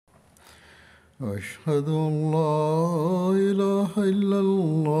أشهد أن لا إله إلا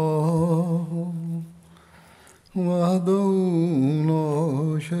الله وحده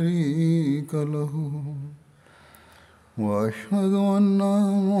لا شريك له وأشهد أن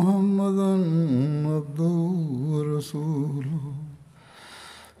محمدا عبده ورسوله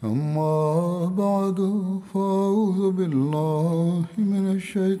أما بعد فأعوذ بالله من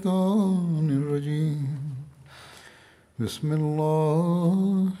الشيطان الرجيم بسم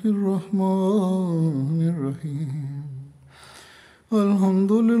الله الرحمن الرحيم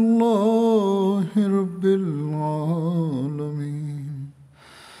الحمد لله رب العالمين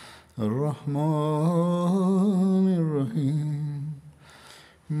الرحمن الرحيم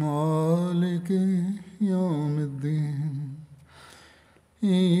مالك يوم الدين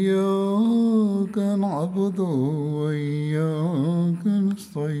إياك نعبد وإياك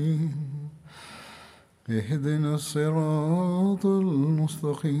نستعين اهدنا الصراط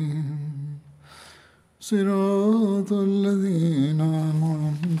المستقيم صراط الذين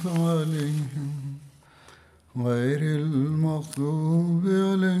أنعمت عليهم غير المغضوب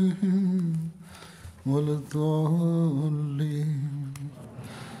عليهم ولا الضالين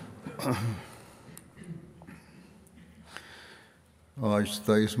آج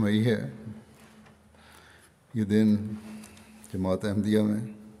 27 مئی ہے. یہ دن جماعت احمدیہ میں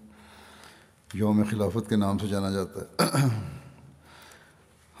یوم خلافت کے نام سے جانا جاتا ہے.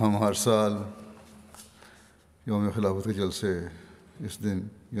 ہم ہر سال یوم خلافت کے جلسے اس دن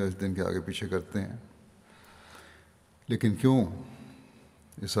یا اس دن کے آگے پیچھے کرتے ہیں، لیکن کیوں؟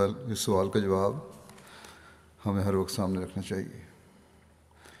 اس سوال کا جواب ہمیں ہر وقت سامنے رکھنا چاہیے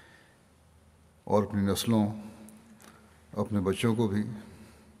اور اپنی نسلوں، اپنے بچوں کو بھی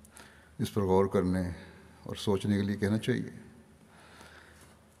اس پر غور کرنے اور سوچنے کے لیے کہنا چاہیے.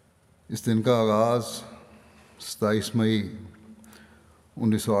 اس دن کا آغاز 27 مئی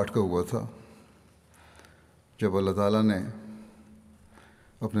 1908 کا ہوا تھا، جب اللہ تعالیٰ نے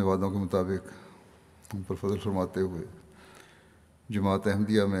اپنے وعدوں کے مطابق ہم پر فضل فرماتے ہوئے جماعت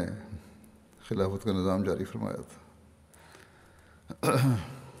احمدیہ میں خلافت کا نظام جاری فرمایا تھا.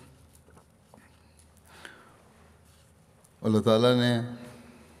 اللہ تعالیٰ نے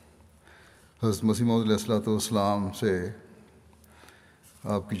حضرت مسیح موعود علیہ السلام سے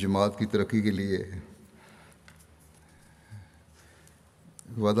آپ کی جماعت کی ترقی کے لیے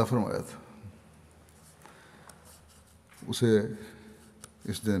وعدہ فرمایا تھا. اسے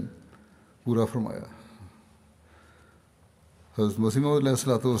اس دن پورا فرمایا. حضرت مسیح موعود علیہ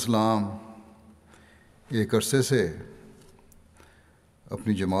السلام ایک عرصے سے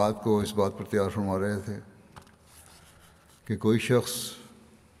اپنی جماعت کو اس بات پر تیار فرما رہے تھے کہ کوئی شخص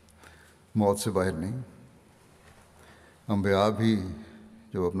موت سے باہر نہیں. انبیاء بھی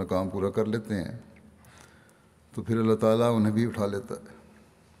جب اپنا کام پورا کر لیتے ہیں تو پھر اللہ تعالیٰ انہیں بھی اٹھا لیتا ہے.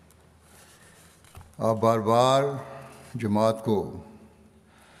 آپ بار بار جماعت کو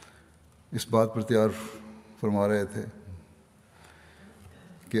اس بات پر تیار فرما رہے تھے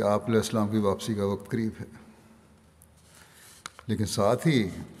کہ آپ علیہ السلام کی واپسی کا وقت قریب ہے، لیکن ساتھ ہی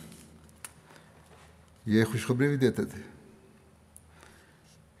یہ خوشخبری بھی دیتے تھے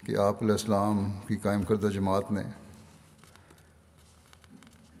کہ آپ علیہ السلام کی قائم کردہ جماعت نے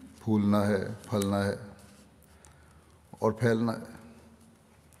پھولنا ہے، پھلنا ہے اور پھیلنا ہے.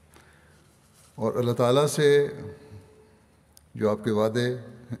 اور اللہ تعالیٰ سے جو آپ کے وعدے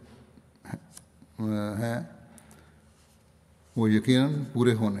ہیں وہ یقیناً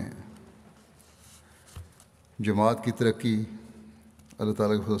پورے ہونے ہیں. جماعت کی ترقی اللہ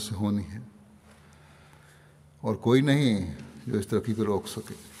تعالیٰ کی فضل سے ہونی ہے اور کوئی نہیں جو اس ترقی کو روک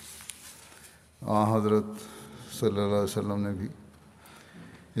سکے. حضرت صلی اللہ علیہ وسلم نے بھی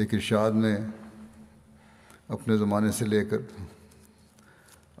ایک ارشاد میں اپنے زمانے سے لے کر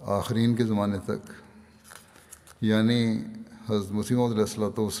آخرین کے زمانے تک، یعنی حضرت مسیح موعود علیہ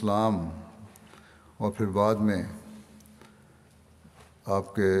السلام اور پھر بعد میں آپ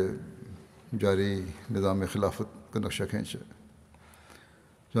کے جاری نظام خلافت کا نقشہ کھینچا.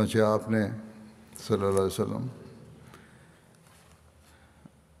 چنانچہ آپ نے صلی اللہ علیہ وسلم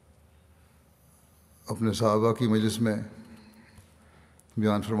اپنے صحابہ کی مجلس میں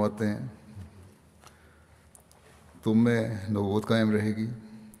بیان فرماتے ہیں، تم میں نبوت قائم رہے گی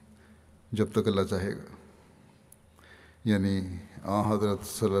جب تک اللہ چاہے گا. یعنی حضرت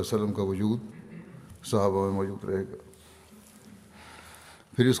صلی اللہ علیہ وسلم کا وجود صحابہ میں موجود رہے گا.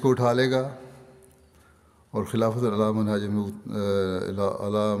 پھر اس کو اٹھا لے گا اور خلافت علی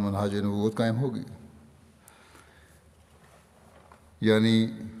منہاج نبوت قائم ہوگی. یعنی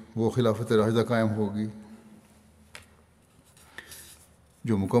وہ خلافت راشدہ قائم ہوگی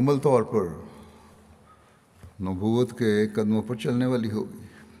جو مکمل طور پر نبوت کے قدموں پر چلنے والی ہوگی.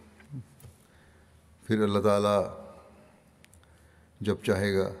 پھر اللہ تعالیٰ جب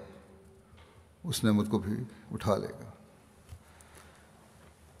چاہے گا اس نعمت کو بھی اٹھا لے گا۔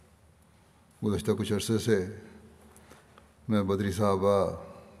 گزشتہ کچھ عرصے سے میں بدری صحابہ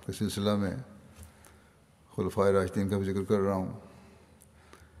کے سلسلہ میں خلفائے راشدین کا بھی ذکر کر رہا ہوں۔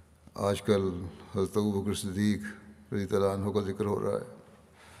 آج کل حضرت ابوبکر صدیق رضی اللہ عنہ کا ذکر ہو رہا ہے۔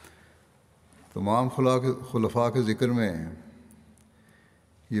 تمام خلفاء کے ذکر میں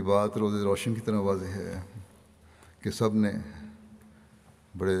یہ بات روز روشن کی طرح واضح ہے کہ سب نے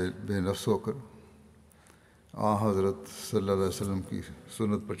بڑے بے نفس ہو کر حضرت صلی اللہ علیہ وسلم کی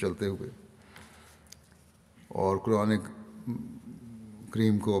سنت پر چلتے ہوئے اور قرآن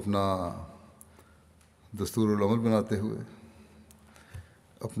کریم کو اپنا دستور العمل بناتے ہوئے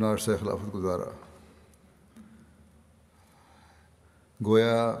اپنا عرصہ خلافت گزارا۔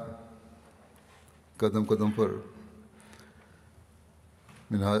 گویا قدم قدم پر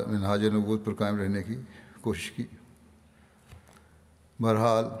منہاج نبوت پر قائم رہنے کی کوشش کی۔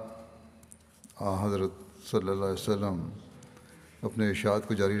 بہرحال حضرت صلی اللہ علیہ وسلم اپنے ارشاد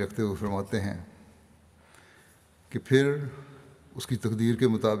کو جاری رکھتے ہوئے فرماتے ہیں کہ پھر اس کی تقدیر کے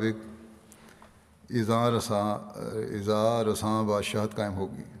مطابق اذا رساں بادشاہت قائم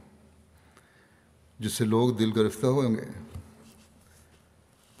ہوگی، جس سے لوگ دل گرفتہ ہوں گے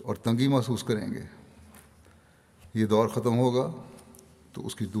اور تنگی محسوس کریں گے۔ یہ دور ختم ہوگا تو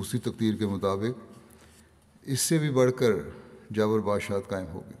اس کی دوسری تقدیر کے مطابق اس سے بھی بڑھ کر جابر بادشاہت قائم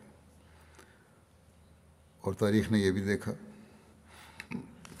ہوگی۔ اور تاریخ نے یہ بھی دیکھا،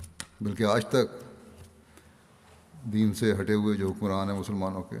 بلکہ آج تک دین سے ہٹے ہوئے جو حکمران ہیں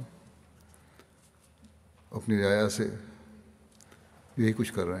مسلمانوں کے، اپنی رعایا سے یہی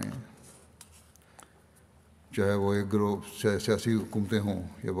کچھ کر رہے ہیں، چاہے وہ ایک گروہ سیاسی حکومتیں ہوں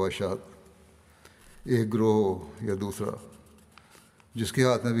یا بادشاہت، ایک گروہ ہو یا دوسرا، جس کے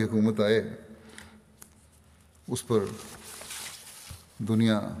ہاتھ میں بھی حکومت آئے اس پر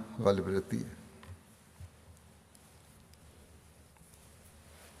دنیا غالب رہتی ہے۔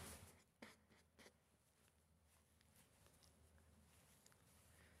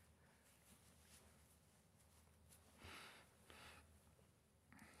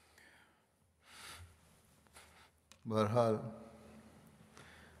 بہرحال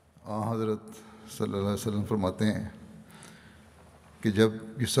حضرت صلی اللہ علیہ وسلم فرماتے ہیں کہ جب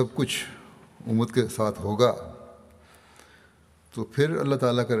یہ سب کچھ امت کے ساتھ ہوگا تو پھر اللہ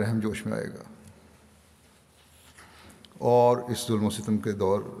تعالیٰ کا رحم جوش میں آئے گا اور اس ظلم و ستم کے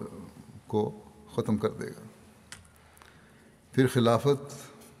دور کو ختم کر دے گا۔ پھر خلافت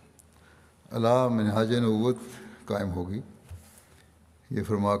علی منہاج نبوت قائم ہوگی۔ یہ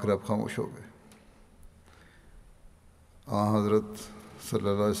فرما کر آپ خاموش ہو گئے۔ حضرت صلی اللہ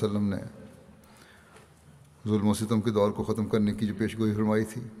علیہ وسلم نے ظلم و ستم کے دور کو ختم کرنے کی جو پیش گوئی فرمائی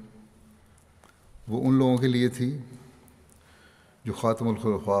تھی وہ ان لوگوں کے لیے تھی جو خاتم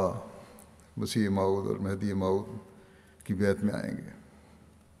الخلفاء مسیح موعود اور مہدی موعود کی بیعت میں آئیں گے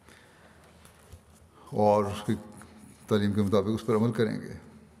اور اس کی تعلیم کے مطابق اس پر عمل کریں گے۔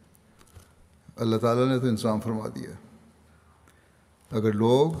 اللہ تعالیٰ نے تو انتظام فرما دیا، اگر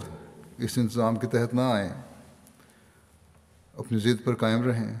لوگ اس انتظام کے تحت نہ آئیں، اپنی ضد پر قائم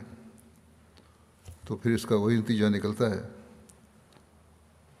رہیں، تو پھر اس کا وہی نتیجہ نکلتا ہے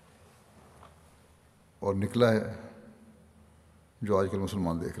اور نکلا ہے جو آج کل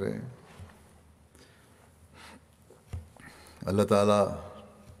مسلمان دیکھ رہے ہیں۔ اللہ تعالیٰ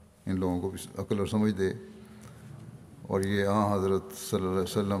ان لوگوں کو بھی عقل اور سمجھ دے اور یہ حضرت صلی اللہ علیہ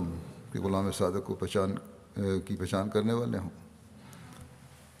وسلم کے غلام صادق کو پہچان کرنے والے ہوں۔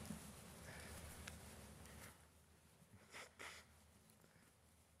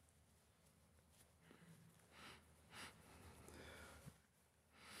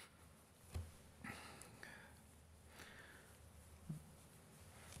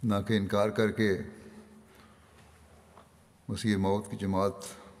 نہ کہ انکار کر کے مسیح موت کی جماعت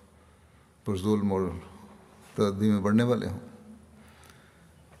پر ظلم اور تعدی میں بڑھنے والے ہوں۔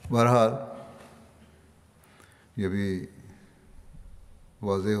 بہرحال یہ بھی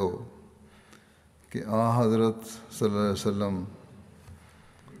واضح ہو کہ حضرت صلی اللہ علیہ وسلم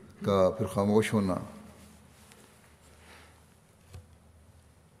کا پھر خاموش ہونا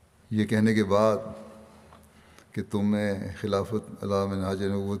یہ کہنے کے بعد کہ تم میں خلافت علی منہاج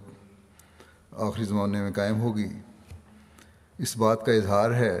نبوت آخری زمانے میں قائم ہوگی، اس بات کا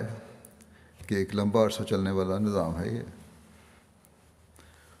اظہار ہے کہ ایک لمبا عرصہ چلنے والا نظام ہے۔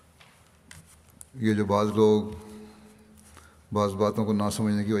 یہ جو بعض لوگ بعض باتوں کو نہ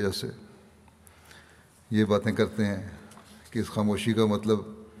سمجھنے کی وجہ سے یہ باتیں کرتے ہیں کہ اس خاموشی کا مطلب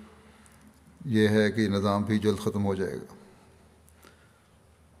یہ ہے کہ یہ نظام بھی جلد ختم ہو جائے گا،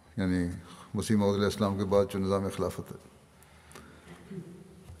 یعنی مسیح موعود علیہ السلام کے بعد جو نظام خلافت ہے،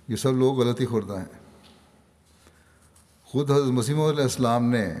 یہ سب لوگ غلطی خوردہ ہیں۔ خود حضرت مسیح موعود علیہ السلام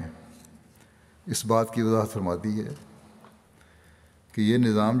نے اس بات کی وضاحت فرما دی ہے کہ یہ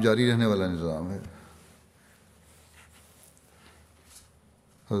نظام جاری رہنے والا نظام ہے۔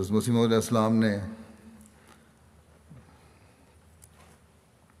 حضرت مسیح موعود علیہ السلام نے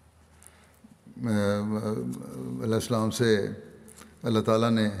علیہ السلام سے اللہ تعالیٰ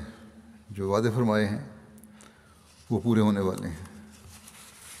نے جو وعدے فرمائے ہیں وہ پورے ہونے والے ہیں،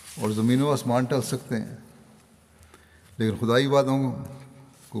 اور زمین و آسمان ٹل سکتے ہیں لیکن خدائی وعدوں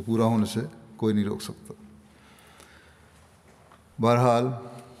کو پورا ہونے سے کوئی نہیں روک سکتا۔ بہرحال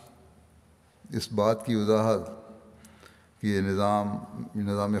اس بات کی وضاحت کہ یہ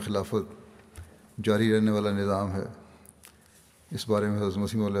نظام خلافت جاری رہنے والا نظام ہے، اس بارے میں حضرت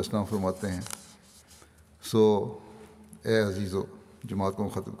مسیح علیہ السلام فرماتے ہیں، سو اے عزیزو، جماعت کو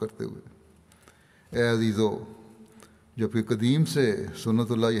ختم کرتے ہوئے، اے عزیزو، جبکہ قدیم سے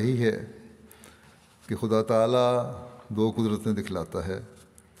سنت اللہ یہی ہے کہ خدا تعالیٰ دو قدرتیں دکھلاتا ہے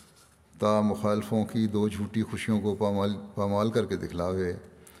تا مخالفوں کی دو جھوٹی خوشیوں کو پامال کر کے دکھلاوے،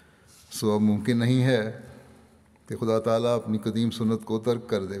 سو اب ممکن نہیں ہے کہ خدا تعالیٰ اپنی قدیم سنت کو ترک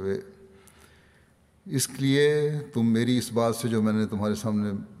کر دے وے۔ اس لیے تم میری اس بات سے جو میں نے تمہارے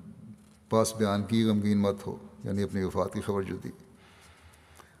سامنے پاس بیان کی غمگین مت ہو، یعنی اپنی وفات کی خبر جو دی،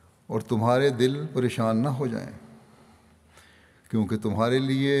 اور تمہارے دل پریشان نہ ہو جائیں، کیونکہ تمہارے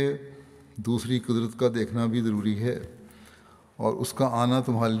لیے دوسری قدرت کا دیکھنا بھی ضروری ہے، اور اس کا آنا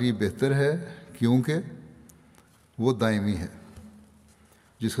تمہارے لیے بہتر ہے، کیونکہ وہ دائمی ہے،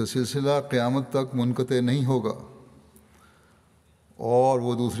 جس کا سلسلہ قیامت تک منقطع نہیں ہوگا، اور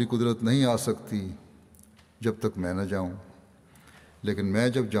وہ دوسری قدرت نہیں آ سکتی جب تک میں نہ جاؤں، لیکن میں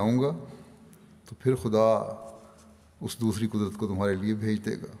جب جاؤں گا تو پھر خدا اس دوسری قدرت کو تمہارے لیے بھیج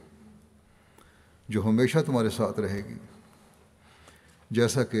دے گا جو ہمیشہ تمہارے ساتھ رہے گی،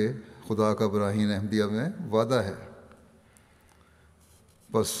 جیسا کہ خدا کا براہین احمدیہ میں وعدہ ہے۔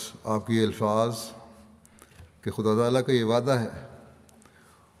 بس آپ کے یہ الفاظ کہ خدا تعالیٰ کا یہ وعدہ ہے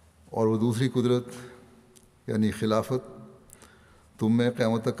اور وہ دوسری قدرت یعنی خلافت تم میں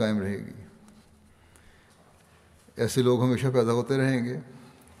قیامت تک قائم رہے گی، ایسے لوگ ہمیشہ پیدا ہوتے رہیں گے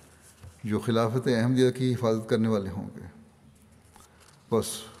جو خلافت احمدیہ کی حفاظت کرنے والے ہوں گے۔ بس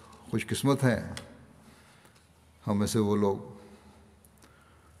خوش قسمت ہیں ہم میں سے وہ لوگ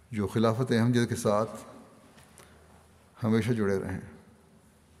جو خلافت احمدیہ کے ساتھ ہمیشہ جڑے رہیں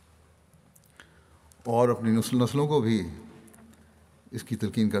اور اپنی نسلوں کو بھی اس کی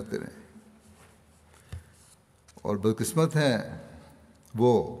تلقین کرتے رہیں، اور بدقسمت ہیں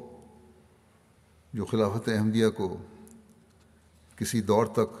وہ جو خلافت احمدیہ کو کسی دور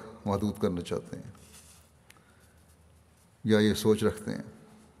تک محدود کرنا چاہتے ہیں یا یہ سوچ رکھتے ہیں۔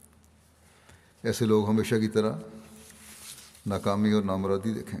 ایسے لوگ ہمیشہ کی طرح ناکامی اور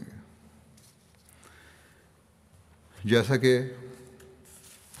نامرادی دیکھیں گے، جیسا کہ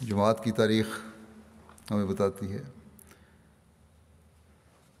جماعت کی تاریخ ہمیں بتاتی ہے۔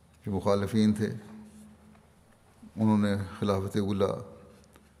 جو مخالفین تھے انہوں نے خلافت اولیٰ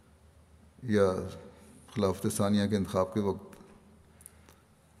یا خلافت ثانیہ کے انتخاب کے وقت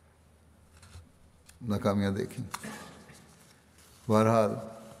ناکامیاں دیکھیں۔ بہرحال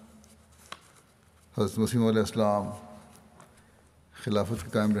حضرت مسیح علیہ السلام خلافت کے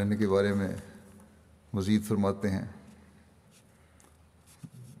قائم رہنے کے بارے میں مزید فرماتے ہیں،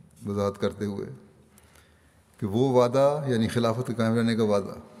 وضاحت کرتے ہوئے کہ وہ وعدہ یعنی خلافت کے قائم رہنے کا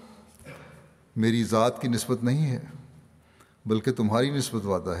وعدہ میری ذات کی نسبت نہیں ہے بلکہ تمہاری نسبت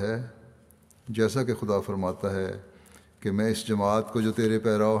وعدہ ہے، جیسا کہ خدا فرماتا ہے کہ میں اس جماعت کو جو تیرے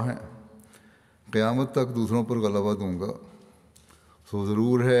پیرو ہیں قیامت تک دوسروں پر غلبہ دوں گا، سو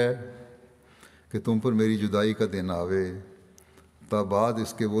ضرور ہے کہ تم پر میری جدائی کا دن آوے تا بعد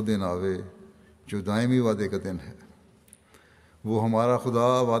اس کے وہ دن آوے جو دائمی وعدے کا دن ہے۔ وہ ہمارا خدا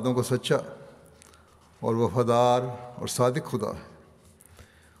وعدوں کو سچا اور وفادار اور صادق خدا ہے،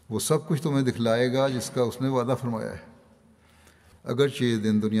 وہ سب کچھ تمہیں دکھلائے گا جس کا اس نے وعدہ فرمایا ہے، اگرچہ یہ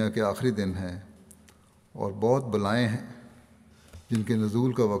دن دنیا کے آخری دن ہیں اور بہت بلائیں ہیں جن کے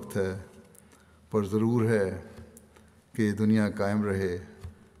نزول کا وقت ہے، پر ضرور ہے کہ یہ دنیا قائم رہے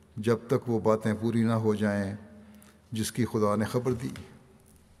جب تک وہ باتیں پوری نہ ہو جائیں جس کی خدا نے خبر دی۔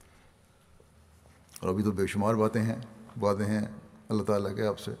 اور ابھی تو بے شمار باتیں ہیں، وعدے ہیں اللہ تعالیٰ کے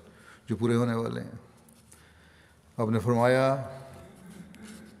آپ سے جو پورے ہونے والے ہیں۔ آپ نے فرمایا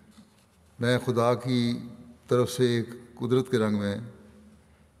میں خدا کی طرف سے ایک قدرت کے رنگ میں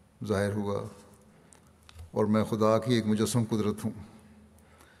ظاہر ہوا اور میں خدا کی ایک مجسم قدرت ہوں،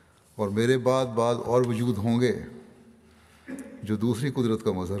 اور میرے بعد اور وجود ہوں گے جو دوسری قدرت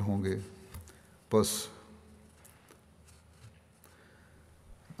کا مظہر ہوں گے۔ پس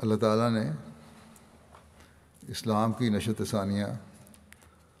اللہ تعالیٰ نے اسلام کی نشت ثانیہ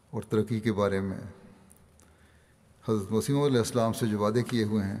اور ترقی کے بارے میں حضرت مسیح علیہ السلام سے جو وعدے کیے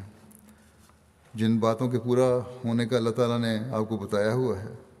ہوئے ہیں، جن باتوں کے پورا ہونے کا اللہ تعالیٰ نے آپ کو بتایا ہوا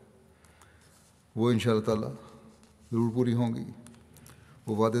ہے، وہ انشاءاللہ تعالیٰ ضرور پوری ہوں گی،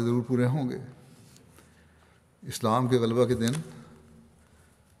 وہ وعدے ضرور پورے ہوں گے۔ اسلام کے غلبہ کے دن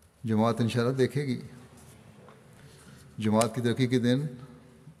جماعت انشاءاللہ دیکھے گی، جماعت کی ترقی کے دن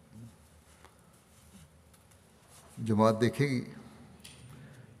جماعت دیکھے گی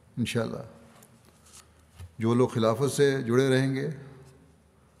انشاءاللہ۔ جو لوگ خلافت سے جڑے رہیں گے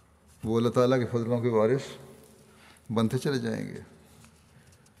وہ اللہ تعالیٰ کے فضلوں کے وارث بنتے چلے جائیں گے۔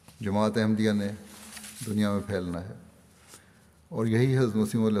 جماعت احمدیہ نے دنیا میں پھیلنا ہے، اور یہی حضرت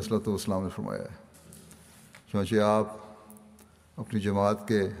مسیح علیہ السلام نے فرمایا ہے۔ چنانچہ آپ اپنی جماعت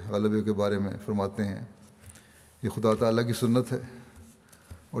کے غلبے کے بارے میں فرماتے ہیں، یہ خدا تعالیٰ کی سنت ہے،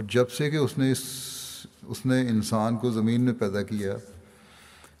 اور جب سے کہ اس نے انسان کو زمین میں پیدا کیا،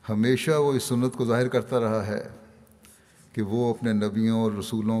 ہمیشہ وہ اس سنت کو ظاہر کرتا رہا ہے کہ وہ اپنے نبیوں اور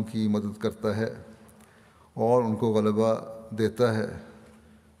رسولوں کی مدد کرتا ہے اور ان کو غلبہ دیتا ہے،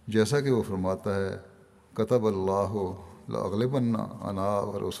 جیسا کہ وہ فرماتا ہے کتب اللہ لاغلبن انا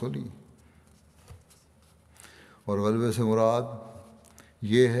ورسولی۔ اور غلبے سے مراد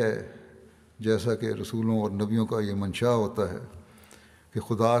یہ ہے جیسا کہ رسولوں اور نبیوں کا یہ منشا ہوتا ہے کہ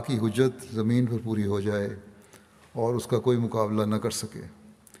خدا کی حجت زمین پر پوری ہو جائے اور اس کا کوئی مقابلہ نہ کر سکے۔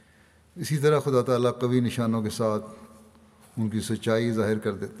 اسی طرح خدا تعالیٰ قوی نشانوں کے ساتھ ان کی سچائی ظاہر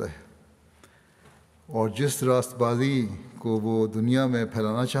کر دیتا ہے، اور جس راست بازی کو وہ دنیا میں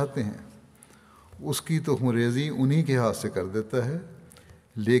پھیلانا چاہتے ہیں اس کی تخم ریزی انہی کے ہاتھ سے کر دیتا ہے،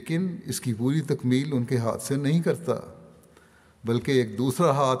 لیکن اس کی پوری تکمیل ان کے ہاتھ سے نہیں کرتا، بلکہ ایک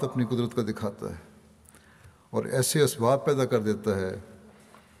دوسرا ہاتھ اپنی قدرت کا دکھاتا ہے، اور ایسے اسباب پیدا کر دیتا ہے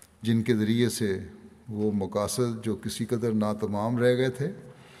جن کے ذریعے سے وہ مقاصد جو کسی قدر ناتمام رہ گئے تھے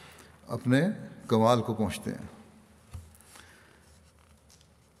اپنے کمال کو پہنچتے ہیں۔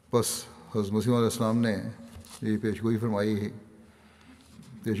 بس حضرت مسیح علیہ السلام نے یہ پیشگوئیاں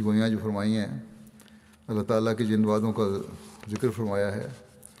جو فرمائی ہیں، اللہ تعالیٰ کے جن وعدوں کا ذکر فرمایا ہے،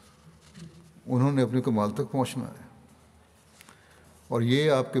 انہوں نے اپنے کمال تک پہنچنا ہے، اور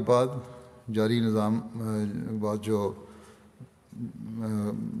یہ آپ کے بعد جاری نظام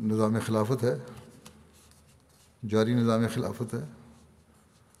خلافت ہے، جاری نظام خلافت ہے،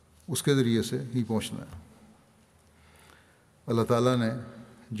 اس کے ذریعے سے ہی پہنچنا ہے۔ اللہ تعالیٰ نے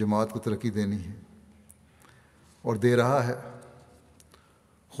جماعت کو ترقی دینی ہے اور دے رہا ہے،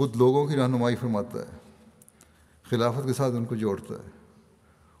 خود لوگوں کی رہنمائی فرماتا ہے، خلافت کے ساتھ ان کو جوڑتا ہے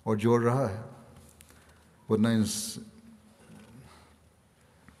اور جوڑ رہا ہے، ورنہ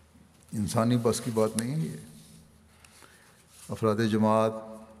انسانی بس کی بات نہیں ہے۔ یہ افراد جماعت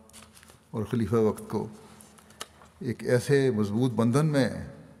اور خلیفہ وقت کو ایک ایسے مضبوط بندھن میں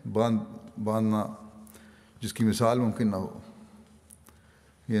باندھنا جس کی مثال ممکن نہ ہو،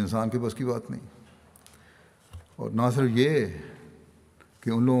 یہ انسان کے بس کی بات نہیں۔ اور نہ صرف یہ کہ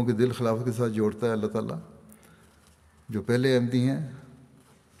ان لوگوں کے دل خلافت کے ساتھ جوڑتا ہے اللہ تعالیٰ جو پہلے احمدی ہیں،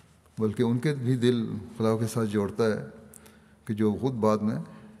 بلکہ ان کے بھی دل خلافت کے ساتھ جوڑتا ہے کہ جو خود بعد میں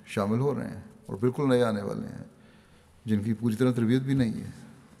شامل ہو رہے ہیں اور بالکل نئے آنے والے ہیں، جن کی پوری طرح تربیت بھی نہیں ہے۔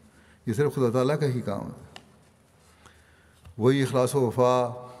 یہ صرف خدا تعالیٰ کا ہی کام ہے۔ وہی اخلاص و وفا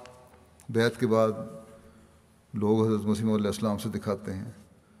بیعت کے بعد لوگ حضرت مسیح علیہ السلام سے دکھاتے ہیں،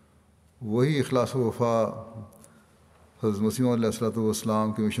 وہی اخلاص و وفا حضرت مسیح علیہ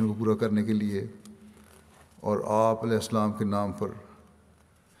السلام کے مشن کو پورا کرنے کے لیے اور آپ علیہ السلام کے نام پر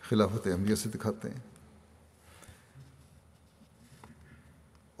خلافت احمدیہ سے دکھاتے ہیں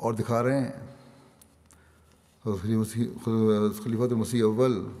اور دکھا رہے ہیں۔ حضرت خلیفۃ المسیح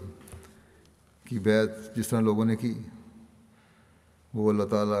اول کی بیعت جس طرح لوگوں نے کی، وہ اللہ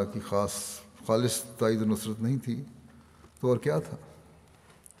تعالیٰ کی خالص تائید و نصرت نہیں تھی تو اور کیا تھا؟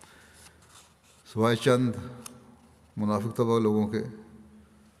 سوائے چند منافق طبع لوگوں کے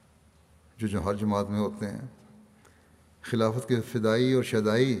جو ہر جماعت میں ہوتے ہیں، خلافت کے فدائی اور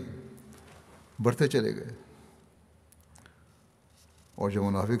شیدائی بڑھتے چلے گئے، اور جو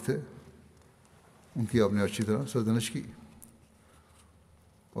منافق تھے ان کی آپ نے اچھی طرح سرزنش کی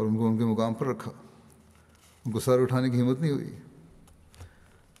اور ان کو ان کے مقام پر رکھا، ان کو سر اٹھانے کی ہمت نہیں ہوئی۔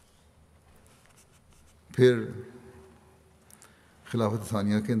 پھر خلافت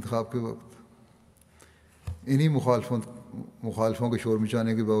ثانیہ کے انتخاب کے وقت انہی مخالفوں کے شور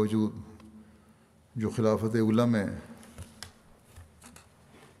مچانے کے باوجود جو خلافت اولیٰ میں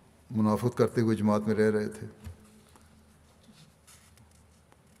منافقت کرتے ہوئے جماعت میں رہ رہے تھے،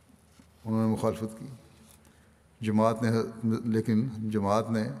 انہوں نے مخالفت کی. لیکن جماعت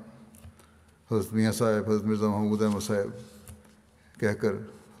نے حضرت میاں صاحب، حضرت مرزا محمود احمد صاحب کہہ کر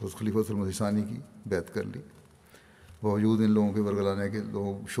حضرت خلیفۃ المسیح ثانی کی بیعت کر لی، باوجود ان لوگوں کے ورگلانے کے،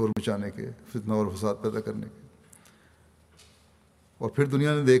 لوگوں شور مچانے کے، فتنہ اور فساد پیدا کرنے کے. اور پھر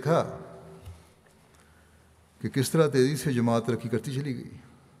دنیا نے دیکھا کہ کس طرح تیزی سے جماعت ترقی کرتی چلی گئی.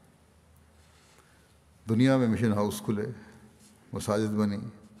 دنیا میں مشن ہاؤس کھلے، مساجد بنی،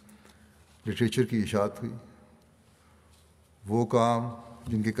 لٹریچر کی اشاعت ہوئی. وہ کام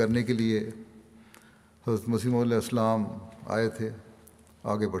جن کے کرنے کے لیے حضرت مسیح علیہ السلام آئے تھے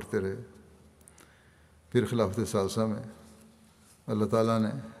آگے بڑھتے رہے. پھر خلافت ثالثہ میں اللہ تعالیٰ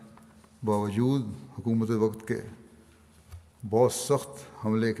نے باوجود حکومت وقت کے بہت سخت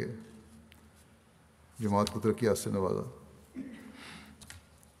حملے کے جماعت کو ترقیات سے نوازا.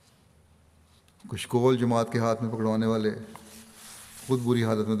 کچھ کول جماعت کے ہاتھ میں پکڑوانے والے خود بری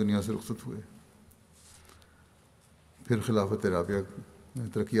حالت میں دنیا سے رخصت ہوئے. پھر خلافت رابعہ میں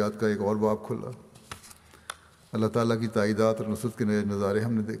ترقیات کا ایک اور باب کھلا. اللہ تعالیٰ کی تائیدات اور نصرت کے نئے نظارے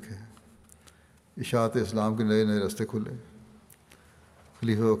ہم نے دیکھے. اشاعت اسلام کے نئے نئے راستے کھلے.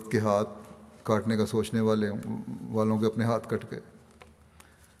 خلیفہ وقت کے ہاتھ کاٹنے کا سوچنے والوں کے اپنے ہاتھ کٹ گئے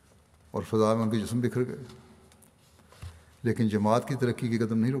اور فضا میں ان کے جسم بکھر گئے. لیکن جماعت کی ترقی کے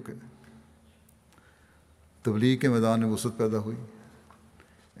قدم نہیں رکے. تبلیغ کے میدان میں وسعت پیدا ہوئی.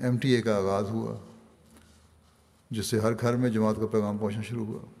 MTA کا آغاز ہوا جس سے ہر گھر میں جماعت کا پیغام پہنچنا شروع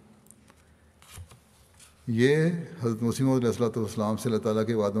ہوا. یہ حضرت مسیح موعود علیہ السلام سے اللہ تعالیٰ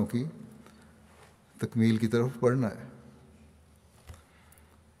کے وعدوں کی تکمیل کی طرف بڑھنا ہے.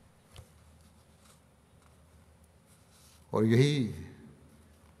 اور یہی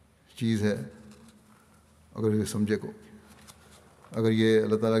چیز ہے اگر یہ سمجھے کو. اگر یہ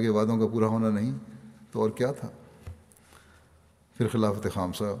اللہ تعالیٰ کے وعدوں کا پورا ہونا نہیں تو اور کیا تھا. پھر خلافت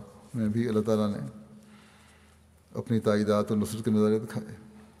خامسہ میں بھی اللہ تعالیٰ نے اپنی تائیدات اور نصرت کے نظارے دکھائے.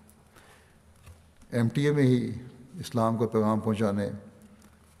 MTA میں ہی اسلام کا پیغام پہنچانے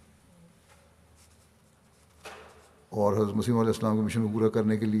اور حضرت مسیح علیہ السلام کے مشن کو پورا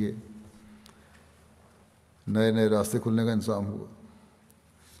کرنے کے لیے نئے نئے راستے کھلنے کا انتظام ہوا.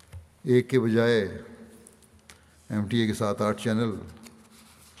 ایک کے بجائے MTA کے 7-8 چینل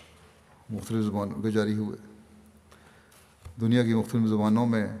مختلف زبانوں کے جاری ہوئے. دنیا کی مختلف زبانوں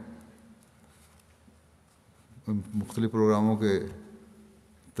میں مختلف پروگراموں کے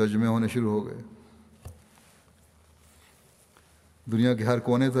ترجمے ہونے شروع ہو گئے. دنیا کے ہر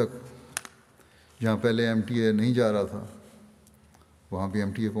کونے تک جہاں پہلے MTA نہیں جا رہا تھا وہاں بھی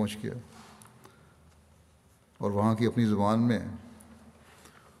MTA پہنچ گیا. اور وہاں کی اپنی زبان میں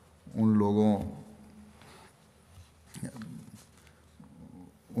ان لوگوں،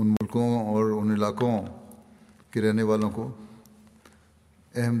 ان ملکوں اور ان علاقوں کے رہنے والوں کو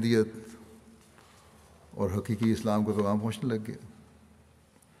احمدیت اور حقیقی اسلام کا پیغام پہنچنے لگ گیا،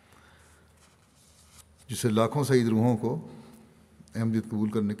 جس سے لاکھوں سعید روحوں کو احمدیت قبول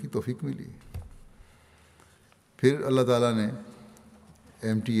کرنے کی توفیق ملی. پھر اللہ تعالیٰ نے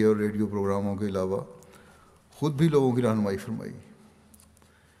MTA اور ریڈیو پروگراموں کے علاوہ خود بھی لوگوں کی رہنمائی فرمائی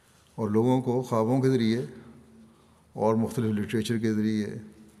اور لوگوں کو خوابوں کے ذریعے اور مختلف لٹریچر کے ذریعے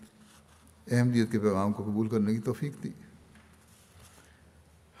احمدیت کے پیغام کو قبول کرنے کی توفیق دی.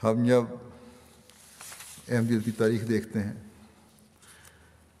 ہم جب احمدیت کی تاریخ دیکھتے ہیں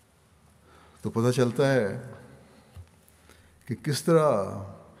تو پتہ چلتا ہے کہ کس طرح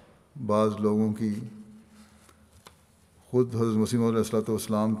بعض لوگوں کی خود حضرت مسیح علیہ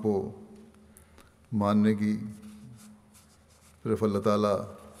السلام کو ماننے کی طرف اللہ تعالیٰ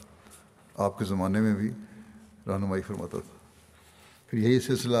آپ کے زمانے میں بھی رہنمائی فرماتا تھا. پھر یہی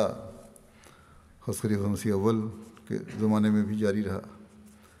سلسلہ حضرت خلیفہ مسیح اول کے زمانے میں بھی جاری رہا.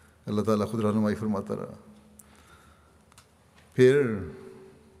 اللہ تعالیٰ خود رہنمائی فرماتا رہا. پھر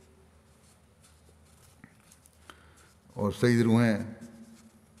اور سعید روحیں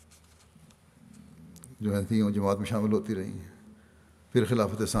جو ہیں تھیں وہ جماعت میں شامل ہوتی رہی ہیں. پھر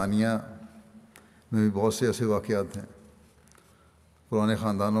خلافت ثانیہ میں بھی بہت سے ایسے واقعات ہیں پرانے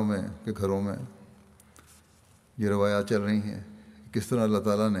خاندانوں میں کہ گھروں میں یہ روایات چل رہی ہیں کہ کس طرح اللہ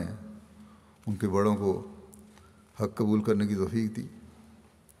تعالیٰ نے ان کے بڑوں کو حق قبول کرنے کی توفیق دی.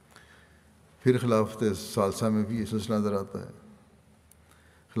 پھر خلافت ثالثہ میں بھی یہ سلسلہ نظر آتا ہے.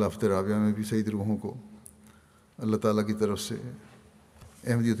 خلافت رابعہ میں بھی سعید روحوں کو اللہ تعالیٰ کی طرف سے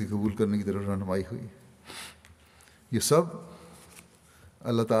احمدیت کی قبول کرنے کی طرف رہنمائی ہوئی. یہ سب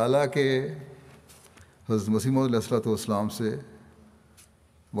اللہ تعالیٰ کے حضرت مسیح موعود علیہ السلام سے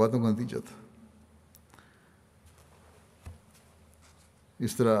باتوں کا نتیجہ تھا.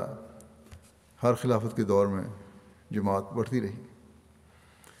 اس طرح ہر خلافت کے دور میں جماعت بڑھتی رہی.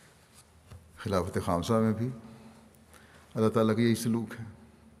 خلافت خامسہ میں بھی اللہ تعالیٰ کا یہی سلوک ہے۔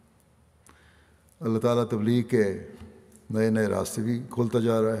 اللہ تعالیٰ تبلیغ کے نئے نئے راستے بھی کھولتا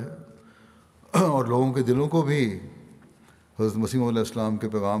جا رہا ہے، اور لوگوں کے دلوں کو بھی حضرت مسیح علیہ السلام کے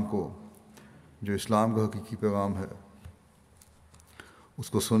پیغام کو، جو اسلام کا حقیقی پیغام ہے، اس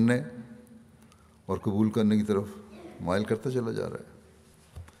کو سننے اور قبول کرنے کی طرف مائل کرتا چلا جا رہا ہے۔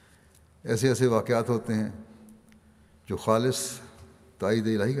 ایسے ایسے واقعات ہوتے ہیں جو خالص تائید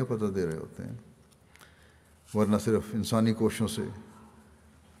الہی کا پتہ دے رہے ہوتے ہیں، ورنہ صرف انسانی کوششوں سے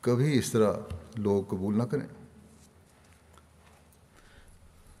کبھی اس طرح لوگ قبول نہ کریں۔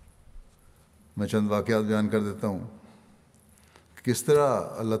 میں چند واقعات بیان کر دیتا ہوں کہ کس طرح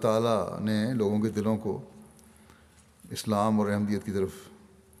اللہ تعالیٰ نے لوگوں کے دلوں کو اسلام اور احمدیت کی طرف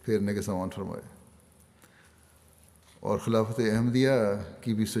پھیرنے کے سامان فرمائے، اور خلافت احمدیہ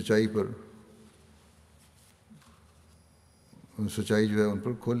کی بھی سچائی جو ہے ان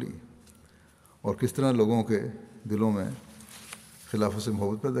پر کھولی، اور کس طرح لوگوں کے دلوں میں خلافت سے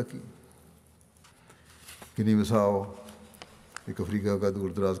محبت پیدا کی۔ گنی بساؤ ایک افریقہ کا دور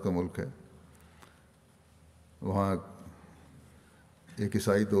دراز کا ملک ہے، وہاں ایک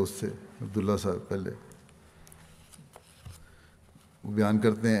عیسائی دوست تھے عبداللہ صاحب، پہلے وہ بیان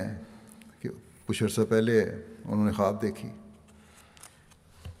کرتے ہیں کہ کچھ عرصہ پہلے انہوں نے خواب دیکھی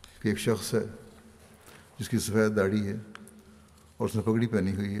کہ ایک شخص ہے جس کی سفید داڑھی ہے اور اس نے پگڑی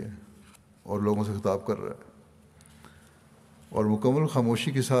پہنی ہوئی ہے اور لوگوں سے خطاب کر رہا ہے، اور مکمل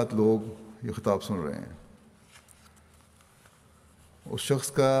خاموشی کے ساتھ لوگ یہ خطاب سن رہے ہیں۔ اس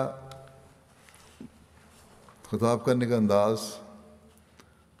شخص کا خطاب کرنے کا انداز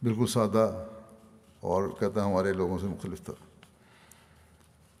بالکل سادہ اور کہتا ہمارے لوگوں سے مختلف تھا۔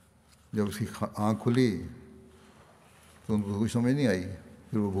 جب اس کی آنکھ کھلی تو ان کو کچھ سمجھ نہیں آئی،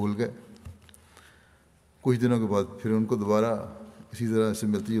 پھر وہ بھول گئے۔ کچھ دنوں کے بعد پھر ان کو دوبارہ اسی طرح سے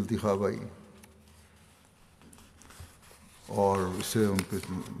ملتی جلتی خواب آئی، اور اس سے ان کے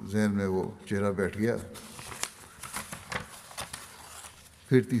ذہن میں وہ چہرہ بیٹھ گیا۔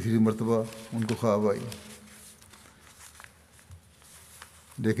 پھر تیسری مرتبہ ان کو خواب آئی،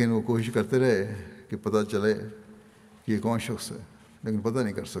 لیکن وہ کوشش کرتے رہے کہ پتہ چلے کہ یہ کون شخص ہے، لیکن پتہ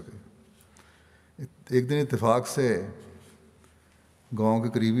نہیں کر سکے۔ ایک دن اتفاق سے گاؤں کے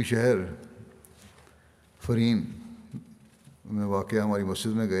قریبی شہر فرین میں واقع ہماری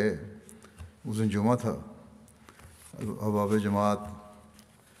مسجد میں گئے۔ اس دن جمعہ تھا، احباب جماعت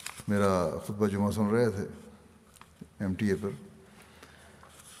میرا خطبہ جمعہ سن رہے تھے ایم ٹی اے پر۔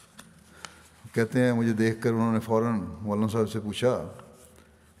 کہتے ہیں مجھے دیکھ کر انہوں نے فوراً مولانا صاحب سے پوچھا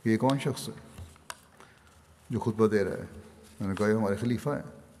کہ یہ کون شخص ہے جو خطبہ دے رہا ہے؟ میں نے کہا یہ ہمارے خلیفہ ہیں۔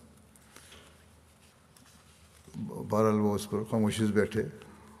 بہرحال وہ اس پر خاموشی سے بیٹھے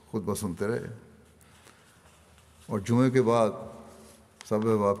خطبہ سنتے رہے، اور جمعے کے بعد سب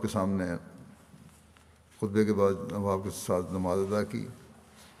احباب کے سامنے خطبے کے بعد احباب کے ساتھ نماز ادا کی۔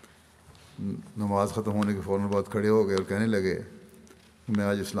 نماز ختم ہونے کے فوراً بعد کھڑے ہو گئے اور کہنے لگے کہ میں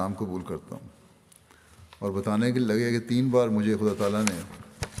آج اسلام قبول کرتا ہوں، اور بتانے کے لگے کہ 3 بار مجھے خدا تعالیٰ نے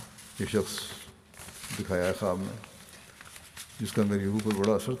یہ شخص دکھایا ہے خواب میں، جس کا میری روح پر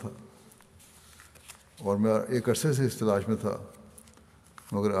بڑا اثر تھا، اور میں ایک عرصے سے اس تلاش میں تھا،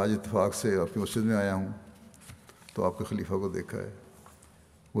 مگر آج اتفاق سے آپ کی مسجد میں آیا ہوں تو آپ کے خلیفہ کو دیکھا ہے۔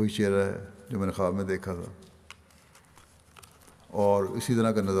 وہی چہرہ ہے جو میں نے خواب میں دیکھا تھا، اور اسی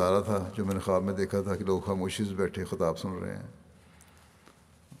طرح کا نظارہ تھا جو میں نے خواب میں دیکھا تھا کہ لوگ خاموشی سے بیٹھے خطاب سن رہے ہیں،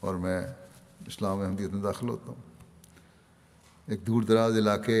 اور میں اسلام احمدیت میں داخل ہوتا ہوں۔ ایک دور دراز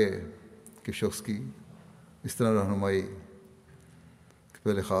علاقے کے شخص کی اس طرح رہنمائی کہ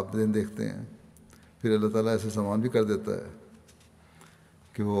پہلے خواب دن دیکھتے ہیں، پھر اللہ تعالیٰ ایسے سامان بھی کر دیتا ہے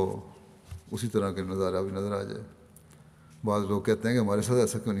کہ وہ اسی طرح کے نظارہ بھی نظر آ جائے۔ بعض لوگ کہتے ہیں کہ ہمارے ساتھ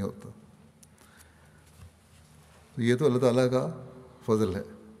ایسا کیوں نہیں ہوتا؟ تو یہ تو اللہ تعالیٰ کا فضل ہے،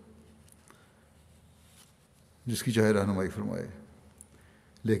 جس کی چاہے رہنمائی فرمائے،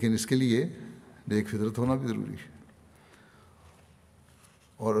 لیکن اس کے لیے نیک فطرت ہونا بھی ضروری ہے،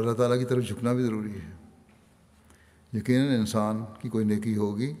 اور اللہ تعالیٰ کی طرف جھکنا بھی ضروری ہے۔ یقیناً انسان کی کوئی نیکی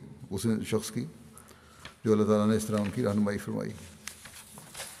ہوگی اس شخص کی جو اللہ تعالیٰ نے اس طرح ان کی رہنمائی فرمائی۔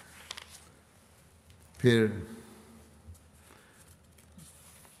 پھر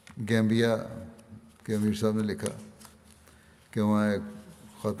گیمبیا کے امیر صاحب نے لکھا کہ وہاں ایک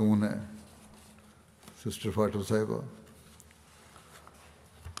خاتون ہے سسٹر فاٹو صاحبہ،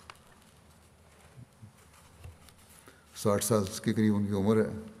 60 سال کے قریب ان کی عمر ہے۔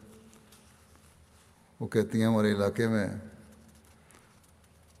 وہ کہتی ہیں ہمارے علاقے میں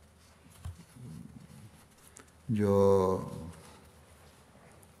جو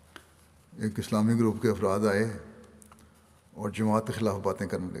ایک اسلامی گروپ کے افراد آئے اور جماعت کے خلاف باتیں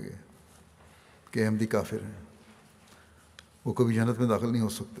کرنے لگے، کہ احمدی کافر ہیں، وہ کبھی جنت میں داخل نہیں ہو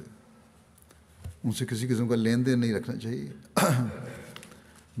سکتے، ان سے کسی قسم کا لین دین نہیں رکھنا چاہیے۔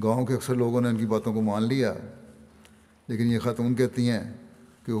 گاؤں کے اکثر لوگوں نے ان کی باتوں کو مان لیا، لیکن یہ خاتون کہتی ہیں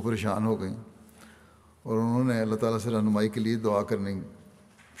کہ وہ پریشان ہو گئیں اور انہوں نے اللہ تعالیٰ سے رہنمائی کے لیے دعا کرنی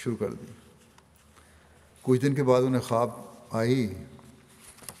شروع کر دی۔ کچھ دن کے بعد انہیں خواب آئی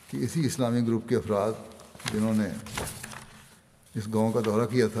کہ اسی اسلامی گروپ کے افراد جنہوں نے اس گاؤں کا دورہ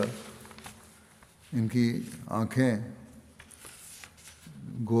کیا تھا، ان کی آنکھیں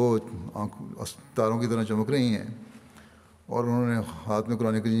گو تاروں کی طرح چمک رہی ہیں، اور انہوں نے ہاتھ میں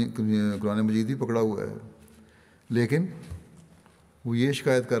قرآن مجید بھی پکڑا ہوا ہے، لیکن وہ یہ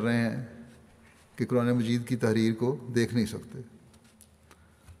شکایت کر رہے ہیں کہ قرآن مجید کی تحریر کو دیکھ نہیں سکتے۔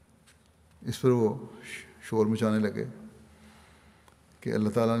 اس پر وہ شور مچانے لگے کہ اللہ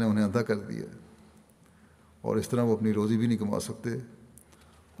تعالیٰ نے انہیں اندھا کر دیا، اور اس طرح وہ اپنی روزی بھی نہیں کما سکتے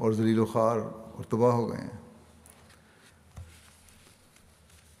اور ذلیل و خوار اور تباہ ہو گئے ہیں۔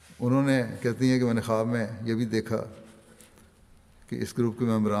 انہوں نے کہتی ہیں کہ میں نے خواب میں یہ بھی دیکھا کہ اس گروپ کے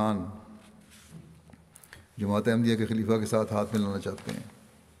ممبران جماعت احمدیہ کے خلیفہ کے ساتھ ہاتھ ملانا چاہتے ہیں،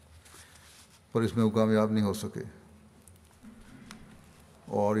 پر اس میں وہ کامیاب نہیں ہو سکے،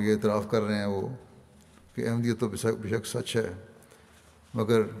 اور یہ اعتراف کر رہے ہیں وہ کہ احمدیت تو بے شک سچ ہے،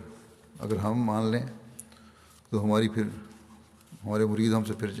 مگر اگر ہم مان لیں تو ہمارے مرید ہم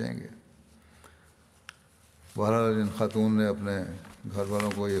سے پھر جائیں گے۔ بہرحال ان خاتون نے اپنے گھر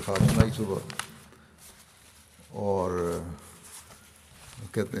والوں کو یہ خواب سنائی صبح، اور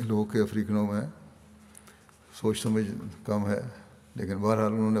کہتے ہیں لوگوں کے افریقنوں میں سوچ سمجھ کم ہے، لیکن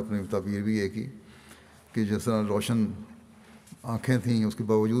بہرحال انہوں نے اپنی تعبیر بھی یہ کی کہ جس طرح روشن آنکھیں تھیں اس کے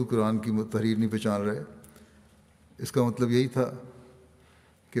باوجود قرآن کی تحریر نہیں پہچان رہے، اس کا مطلب یہی تھا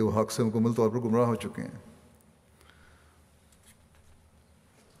کہ وہ حق سے مکمل طور پر گمراہ ہو چکے ہیں۔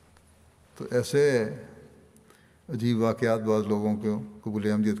 تو ایسے عجیب واقعات بعض لوگوں کے قبول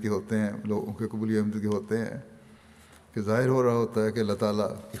احمدیت کے ہوتے ہیں، کہ ظاہر ہو رہا ہوتا ہے کہ اللہ تعالیٰ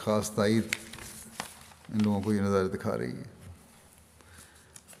کی خاص تائید ان لوگوں کو یہ نظارے دکھا رہی ہے۔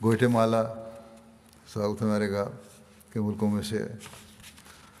 گوئٹے مالا ساؤتھ امریکہ کے ملکوں میں سے ہے۔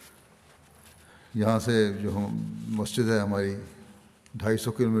 یہاں سے جو مسجد ہے ہماری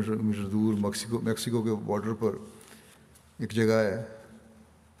 250 کلومیٹر دور میکسیکو کے بارڈر پر ایک جگہ ہے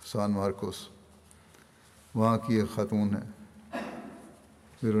سان مارکوس، وہاں کی ایک خاتون ہے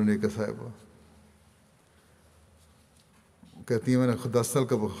ویرونیکا صاحبہ، کہتی ہیں میں نے 10 سال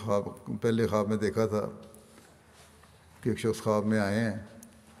کا پہلے خواب میں دیکھا تھا کہ ایک شخص خواب میں آئے ہیں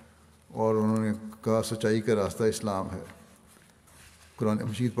اور انہوں نے کہا سچائی کا راستہ اسلام ہے، قرآن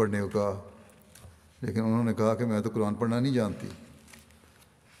مجید پڑھنے کو کہا، لیکن انہوں نے کہا کہ میں تو قرآن پڑھنا نہیں جانتی،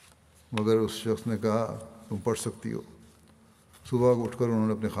 مگر اس شخص نے کہا تم پڑھ سکتی ہو۔ صبح اٹھ کر انہوں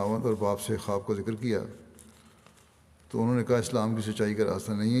نے اپنے خاوند اور باپ سے خواب کا ذکر کیا، تو انہوں نے کہا اسلام کی سچائی کا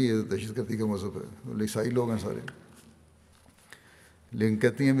راستہ نہیں ہے، یہ دہشت گردی کا مذہب ہے، عیسائی لوگ ہیں سارے۔ لیکن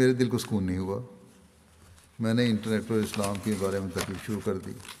کہتی ہیں میرے دل کو سکون نہیں ہوا، میں نے انٹرنیٹ پر اسلام کے بارے میں تحقیق شروع کر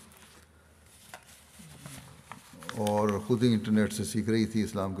دی اور خود ہی انٹرنیٹ سے سیکھ رہی تھی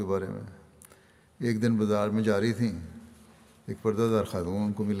اسلام کے بارے میں۔ ایک دن بازار میں جا رہی تھیں، ایک پردہ دار خاتون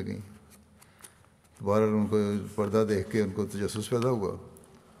ان کو مل گئیں، بہرحال ان کو پردہ دیکھ کے ان کو تجسس پیدا ہوا،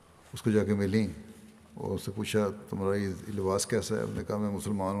 اس کو جا کے ملیں اور اس سے پوچھا تمہارا یہ لباس کیسا ہے؟ انہوں نے کہا میں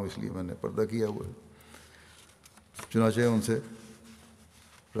مسلمان ہوں اس لیے میں نے پردہ کیا ہوا ہے۔ چنانچہ ان سے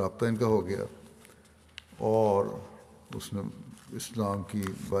رابطہ ان کا ہو گیا اور اس نے اسلام کی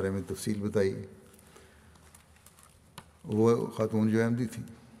بارے میں تفصیل بتائی۔ وہ خاتون جو احمدی تھی،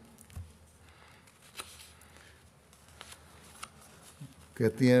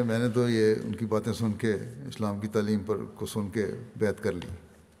 کہتی ہیں میں نے تو یہ ان کی باتیں سن کے اسلام کی تعلیم کو سن کے بیعت کر لی،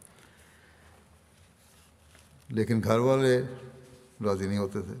 لیکن گھر والے راضی نہیں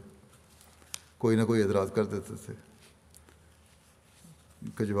ہوتے تھے، کوئی نہ کوئی اعتراض کر دیتے تھے۔ ان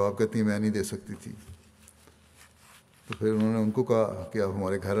کا جواب کہتی ہیں میں نہیں دے سکتی تھی، تو پھر انہوں نے ان کو کہا کہ آپ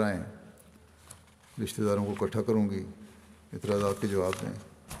ہمارے گھر آئیں، رشتہ داروں کو اکٹھا کروں گی، اعتراضات کے جواب دیں۔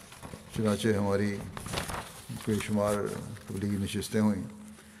 چنانچہ ہماری بے شمار تبلیغی نشستیں ہوئیں،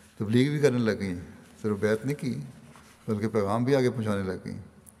 تبلیغ بھی کرنے لگ گئیں، صرف بیعت نہیں کی بلکہ پیغام بھی آگے پہنچانے لگ گئیں۔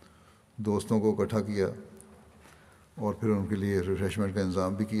 دوستوں کو اکٹھا کیا اور پھر ان کے لیے ریفریشمنٹ کا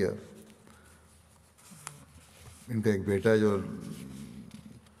انتظام بھی کیا۔ ان کا ایک بیٹا ہے جو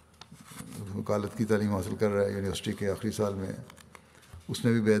وکالت کی تعلیم حاصل کر رہا ہے، یونیورسٹی کے آخری سال میں، اس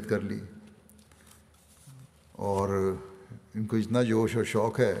نے بھی بیعت کر لی، اور ان کو اتنا جوش اور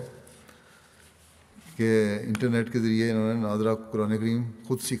شوق ہے کہ انٹرنیٹ کے ذریعے انہوں نے نادرہ قرآن کریم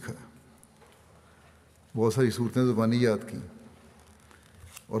خود سیکھا، بہت ساری صورتیں زبانی یاد کیں،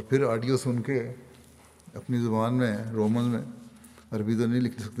 اور پھر آڈیو سن کے اپنی زبان میں رومن میں، عربی تو نہیں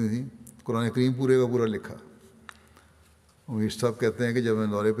لکھ سکتی تھیں، قرآن کریم پورے کا پورا لکھا۔ امیر صاحب کہتے ہیں کہ جب میں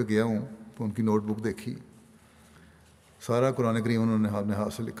دورے پہ گیا ہوں تو ان کی نوٹ بک دیکھی، سارا قرآن کریم انہوں نے اپنے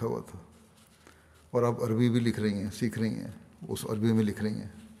ہاتھ سے لکھا ہوا تھا، اور اب عربی بھی لکھ رہی ہیں، سیکھ رہی ہیں، اس عربی میں لکھ رہی ہیں۔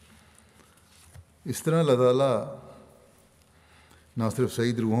 اس طرح اللہ تعالیٰ نہ صرف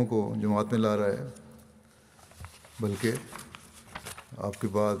سعید روحوں کو جماعت میں لا رہا ہے، بلکہ آپ کے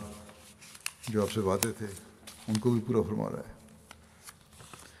بعد جو آپ سے وعدے تھے ان کو بھی پورا فرما رہا ہے۔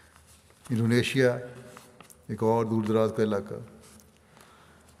 انڈونیشیا ایک اور دور دراز کا علاقہ،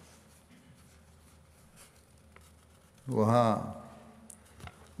 وہاں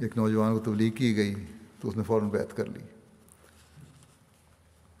ایک نوجوان کو تبلیغ کی گئی تو اس نے فوراً بیعت کر لی۔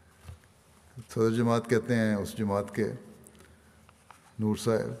 صدر جماعت کہتے ہیں اس جماعت کے نور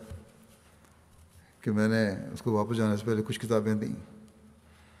صاحب کہ میں نے اس کو واپس جانے سے پہلے کچھ کتابیں دیں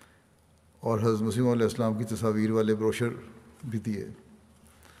اور حضرت مسیح علیہ السلام کی تصاویر والے بروشر بھی دیے۔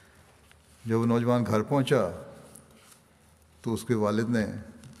 جب وہ نوجوان گھر پہنچا تو اس کے والد نے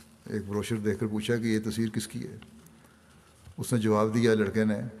ایک بروشر دیکھ کر پوچھا کہ یہ تصویر کس کی ہے؟ اس نے جواب دیا لڑکے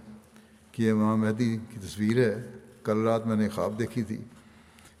نے کہ یہ امام مہدی کی تصویر ہے، کل رات میں نے خواب دیکھی تھی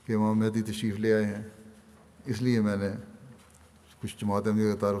کہ امام مہدی تشریف لے آئے ہیں، اس لیے میں نے کچھ جماعت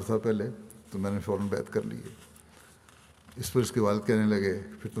احمدیہ کا تعارف تھا پہلے تو میں نے فوراً بیعت کر لی ہے۔ اس پر اس کے والد کہنے لگے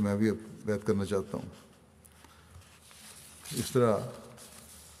پھر تو میں بھی اب بیعت کرنا چاہتا ہوں۔ اس طرح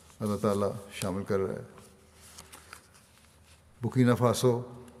اللہ تعالیٰ شامل کر رہا ہے۔ بکینا فاسو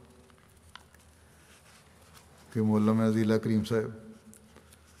کہ مولم عزیلہ کریم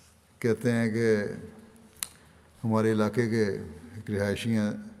صاحب کہتے ہیں کہ ہمارے علاقے کے ایک رہائشی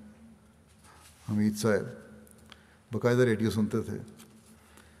ہیں حمید صاحب، باقاعدہ ریڈیو سنتے تھے،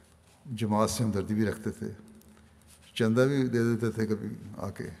 جماعت سے ہمدردی بھی رکھتے تھے، چندہ بھی دے دیتے تھے کبھی آ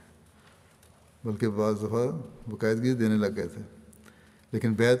کے، بلکہ بعض دفعہ باقاعدگی دینے لگ گئے تھے،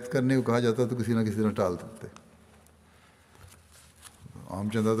 لیکن بیعت کرنے کو کہا جاتا تو کسی نہ کسی طرح ٹال دیتے۔ عام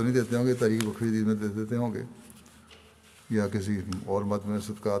چندہ تو نہیں دیتے ہوں گے، تاریخ وقفی عزیز میں دے دیتے ہوں گے یا کسی اور مت میں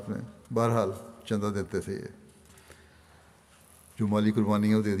صدقات میں، بہرحال چندہ دیتے تھے۔ یہ جو مالی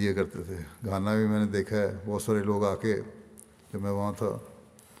قربانیاں وہ دے دیا کرتے تھے۔ گھانا بھی میں نے دیکھا ہے، بہت سارے لوگ آ کے جب میں وہاں تھا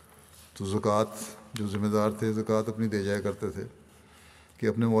تو زکوٰۃ جو ذمہ دار تھے زکوٰۃ اپنی دے جایا کرتے تھے کہ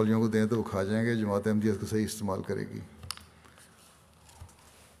اپنے مولویوں کو دیں تو وہ کھا جائیں گے، جماعت احمدیہ کو صحیح استعمال کرے گی۔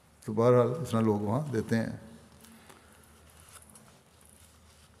 تو بہرحال اس طرح لوگ وہاں دیتے ہیں۔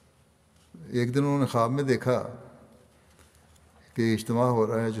 ایک دن انہوں نے خواب میں دیکھا کہ اجتماع ہو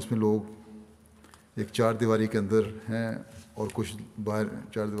رہا ہے جس میں لوگ ایک چار دیواری کے اندر ہیں اور کچھ باہر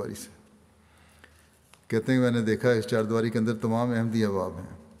چار دیواری سے۔ کہتے ہیں میں نے دیکھا اس چار دیواری کے اندر تمام احمدی احباب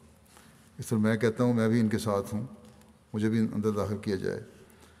ہیں، اس طرح میں کہتا ہوں میں بھی ان کے ساتھ ہوں، مجھے بھی اندر داخل کیا جائے۔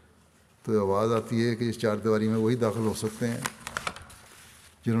 تو آواز آتی ہے کہ اس چار دیواری میں وہی داخل ہو سکتے ہیں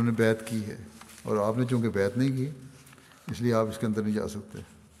جنہوں نے بیعت کی ہے، اور آپ نے چونکہ بیعت نہیں کی اس لیے آپ اس کے اندر نہیں جا سکتے۔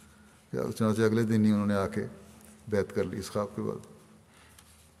 چنانچہ اگلے دن ہی انہوں نے آ کے بیعت کر لی اس خواب کے بعد۔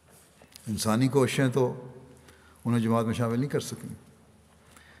 انسانی کوششیں تو انہیں جماعت میں شامل نہیں کر سکیں،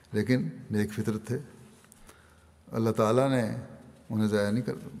 لیکن نیک فطرت تھے، اللہ تعالیٰ نے انہیں ضائع نہیں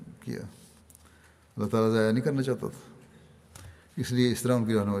کیا، اللہ تعالیٰ ضائع نہیں کرنا چاہتا تھا، اس لیے اس طرح ان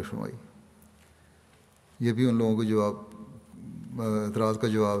کی رہنمائی فرمائی۔ یہ بھی ان لوگوں کو جواب اعتراض کا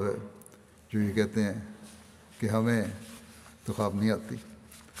جواب ہے جو یہ کہتے ہیں کہ ہمیں تو خواب نہیں آتی،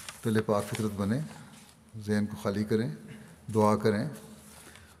 پہلے پاک فطرت بنیں، ذہن کو خالی کریں، دعا کریں،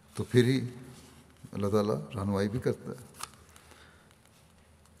 تو پھر ہی اللہ تعالیٰ رہنمائی بھی کرتا ہے۔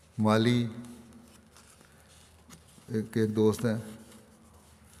 مالی ایک دوست ہیں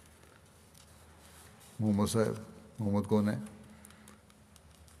محمد صاحب، محمد کون ہیں،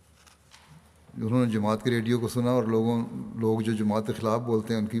 انہوں نے جماعت کے ریڈیو کو سنا اور لوگ جو جماعت کے خلاف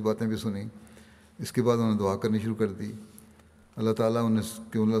بولتے ہیں ان کی باتیں بھی سنیں۔ اس کے بعد انہوں نے دعا کرنی شروع کر دی، اللہ تعالیٰ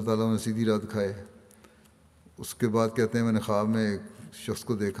انہیں سیدھی راہ دکھائے۔ اس کے بعد کہتے ہیں میں نے خواب میں ایک شخص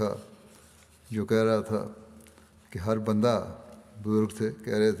کو دیکھا جو کہہ رہا تھا کہ ہر بندہ، بزرگ تھے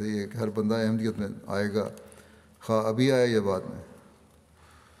کہہ رہے تھے یہ کہ ہر بندہ احمدیت میں آئے گا، خواہ ابھی آئے یا بعد میں۔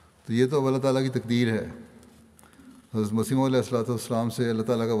 تو یہ تو اللہ تعالیٰ کی تقدیر ہے، حضرت مسیح علیہ السلام سے اللہ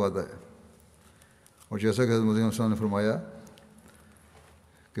تعالیٰ کا وعدہ ہے، اور جیسا کہ حضرت مسیح علیہ السلام نے فرمایا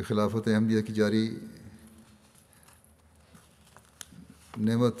کہ خلافت احمدیہ کی جاری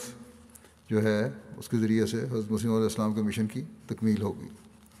نعمت جو ہے اس کے ذریعے سے حضرت مسیح علیہ السلام کے مشن کی تکمیل ہوگی۔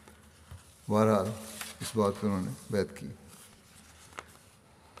 بہرحال اس بات پر انہوں نے بیعت کی۔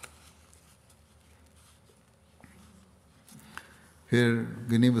 پھر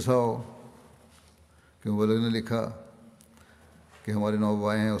گنی بساؤ کے مبلغ نے لکھا کہ ہمارے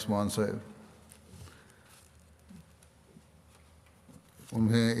نوابائے ہیں عثمان صاحب،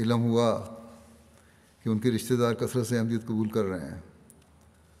 انہیں علم ہوا کہ ان کے رشتہ دار کثرت سے احمدیت قبول کر رہے ہیں،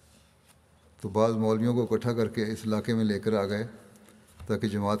 تو بعض مولویوں کو اکٹھا کر کے اس علاقے میں لے کر آ گئے تاکہ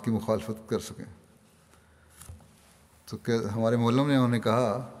جماعت کی مخالفت کر سکیں۔ تو ہمارے مولم نے انہوں نے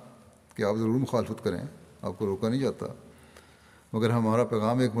کہا کہ آپ ضرور مخالفت کریں، آپ کو روکا نہیں جاتا، مگر ہمارا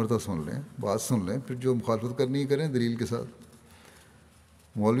پیغام ایک مرتبہ سن لیں، بات سن لیں، پھر جو مخالفت کرنی کریں دلیل کے ساتھ۔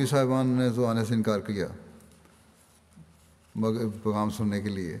 مولوی صاحبان نے تو آنے سے انکار کیا مگر پیغام سننے کے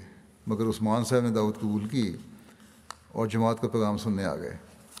لیے، مگر عثمان صاحب نے دعوت قبول کی اور جماعت کا پیغام سننے آ گئے۔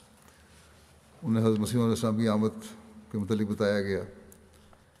 انہیں حضرت مسیح علیہ السلام کی آمد کے متعلق بتایا گیا۔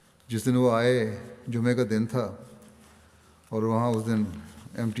 جس دن وہ آئے جمعہ کا دن تھا، اور وہاں اس دن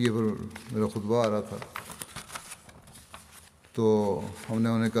MTA پر میرا خطبہ آ رہا تھا، تو ہم نے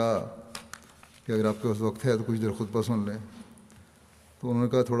انہیں کہا کہ اگر آپ کے پاس وقت ہے تو کچھ دیر خطبہ سن لیں، تو انہوں نے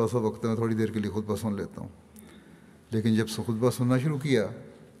کہا تھوڑا سا وقت ہے، میں تھوڑی دیر کے لیے خطبہ سن لیتا ہوں۔ لیکن جب خطبہ سننا شروع کیا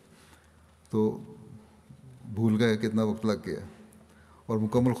تو بھول گئے کتنا وقت لگ گیا، اور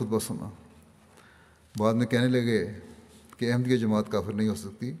مکمل خطبہ سنا۔ بعد میں کہنے لگے کہ احمدیہ جماعت کافر نہیں ہو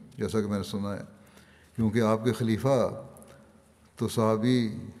سکتی، جیسا کہ میں نے سنا ہے، کیونکہ آپ کے خلیفہ تو صحابی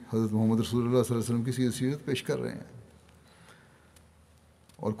حضرت محمد رسول اللہ صلی اللہ علیہ وسلم کی سیرت پیش کر رہے ہیں،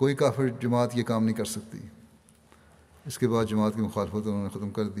 اور کوئی کافر جماعت یہ کام نہیں کر سکتی۔ اس کے بعد جماعت کی مخالفت انہوں نے ختم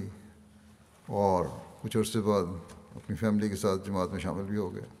کر دی، اور کچھ عرصے بعد اپنی فیملی کے ساتھ جماعت میں شامل بھی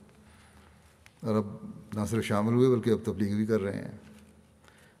ہو گئے، اور اب نہ صرف شامل ہوئے بلکہ اب تبلیغ بھی کر رہے ہیں،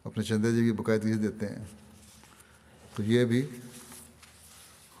 اپنے چندے بھی باقاعدگی سے دیتے ہیں۔ تو یہ بھی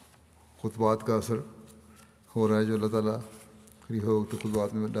خطبات کا اثر ہو رہا ہے جو اللہ تعالیٰ خلیفہ وقت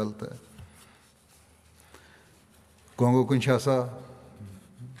خطبات میں ڈالتا ہے۔ کانگو کنشاسا،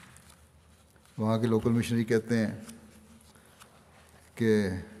 وہاں کے لوکل مشنری کہتے ہیں کہ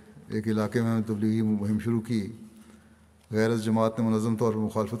ایک علاقے میں تبلیغی مہم شروع کی، غیر جماعت نے منظم طور پر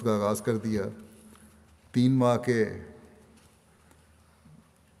مخالفت کا آغاز کر دیا۔ 3 ماہ کے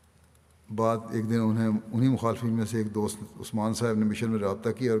بعد ایک دن انہیں مخالفین میں سے ایک دوست عثمان صاحب نے مشن میں رابطہ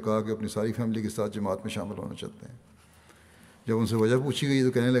کیا اور کہا کہ اپنی ساری فیملی کے ساتھ جماعت میں شامل ہونا چاہتے ہیں۔ جب ان سے وجہ پوچھی گئی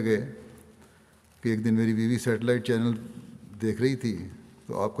تو کہنے لگے کہ ایک دن میری بیوی سیٹلائٹ چینل دیکھ رہی تھی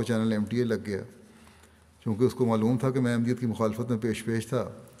تو آپ کا چینل MTA لگ گیا، چونکہ اس کو معلوم تھا کہ میں احمدیت کی مخالفت میں پیش تھا،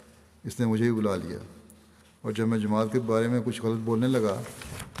 اس نے مجھے ہی بلا لیا، اور جب میں جماعت کے بارے میں کچھ غلط بولنے لگا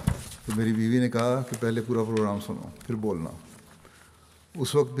تو میری بیوی نے کہا کہ پہلے پورا پروگرام سنو پھر بولنا۔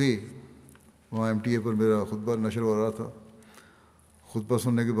 اس وقت بھی وہاں MTA پر میرا خطبہ نشر ہو رہا تھا۔ خطبہ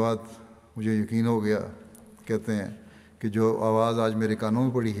سننے کے بعد مجھے یقین ہو گیا، کہتے ہیں، کہ جو آواز آج میرے کانوں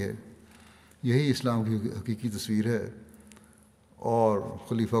میں پڑی ہے یہی اسلام کی حقیقی تصویر ہے، اور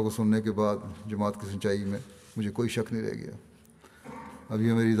خلیفہ کو سننے کے بعد جماعت کی سچائی میں مجھے کوئی شک نہیں رہ گیا۔ اب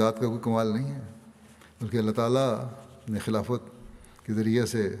یہ میری ذات کا کوئی کمال نہیں ہے، بلکہ اللہ تعالیٰ نے خلافت کے ذریعے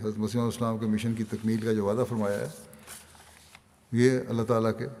سے حضرت مسیح علیہ السلام کے مشن کی تکمیل کا جو وعدہ فرمایا ہے، یہ اللہ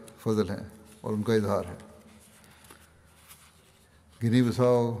تعالیٰ کے فضل ہیں اور ان کا اظہار ہے۔ گنی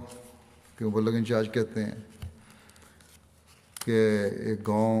بساؤ کے مبلغ انچارج کہتے ہیں کہ ایک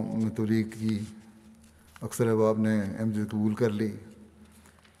گاؤں میں تبلیغ کی اکثر احباب نے احمدیت قبول کر لی،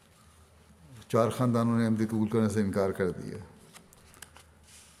 4 خاندانوں نے احمدیت قبول کرنے سے انکار کر دیا۔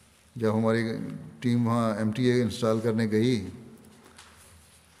 جب ہماری ٹیم وہاں MTA انسٹال کرنے گئی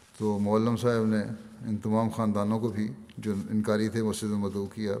تو مولم صاحب نے ان تمام خاندانوں کو بھی جو انکاری تھے مسجد میں مدعو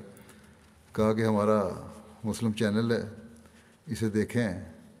کیا، کہا کہ ہمارا مسلم چینل ہے، اسے دیکھیں،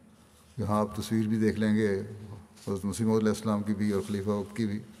 یہاں آپ تصویر بھی دیکھ لیں گے حضرت مسیح علیہ السلام کی بھی اور خلیفہ وقت کی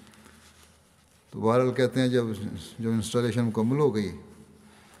بھی۔ تو بہرحال کہتے ہیں جب انسٹالیشن مکمل ہو گئی،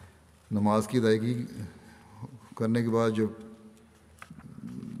 نماز کی ادائیگی کرنے کے بعد جب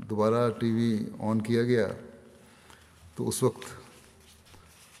دوبارہ TV آن کیا گیا تو اس وقت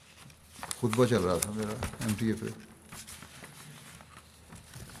خطبہ چل رہا تھا میرا MTA پہ۔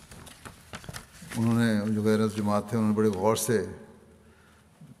 انہوں نے جو غیر جماعت تھے انہوں نے بڑے غور سے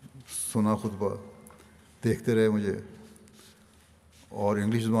سنا خطبہ، دیکھتے رہے مجھے، اور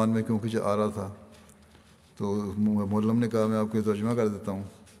انگلش زبان میں کیونکہ آ رہا تھا تو مولم نے کہا میں آپ کو ترجمہ کر دیتا ہوں۔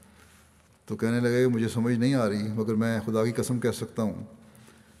 تو کہنے لگے کہ مجھے سمجھ نہیں آ رہی، مگر میں خدا کی قسم کہہ سکتا ہوں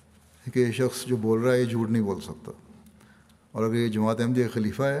کہ یہ شخص جو بول رہا ہے یہ جھوٹ نہیں بول سکتا، اور اگر یہ جماعت احمدیہ کا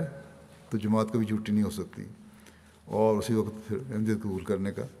خلیفہ ہے تو جماعت کبھی جھوٹی نہیں ہو سکتی۔ اور اسی وقت پھر احمدیت قبول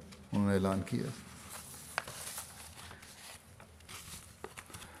کرنے کا انہوں نے اعلان کیا۔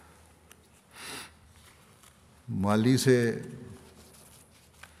 مالی سے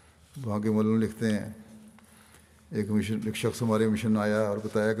وہاں کے مولوی لکھتے ہیں ایک شخص ہمارے مشن آیا اور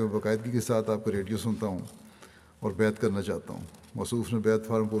بتایا کہ میں باقاعدگی کے ساتھ آپ کا ریڈیو سنتا ہوں اور بیعت کرنا چاہتا ہوں۔ موصوف نے بیعت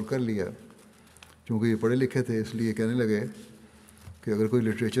فارم پور کر لیا. چونکہ یہ پڑھے لکھے تھے اس لیے کہنے لگے کہ اگر کوئی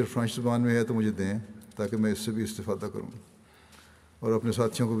لٹریچر فرانس زبان میں ہے تو مجھے دیں تاکہ میں اس سے بھی استفادہ کروں اور اپنے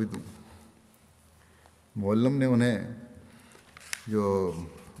ساتھیوں کو بھی دوں. معلم نے انہیں جو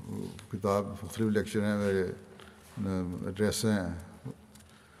کتاب مختلف لیکچر ہیں میرے ایڈریس ہیں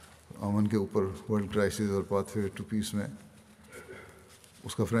امن کے اوپر ورلڈ کرائسس اور پاتھ وے ٹو پیس میں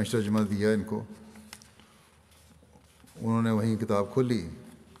اس کا فرینچ ترجمہ دیا ان کو. انہوں نے وہیں کتاب کھولی.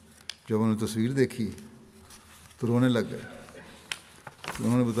 جب انہوں نے تصویر دیکھی تو رونے لگ گئے.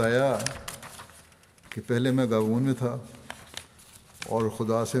 انہوں نے بتایا کہ پہلے میں گابون میں تھا اور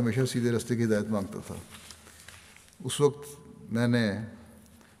خدا سے ہمیشہ سیدھے راستے کی ہدایت مانگتا تھا. اس وقت میں نے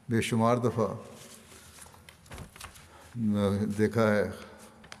بے شمار دفعہ دیکھا ہے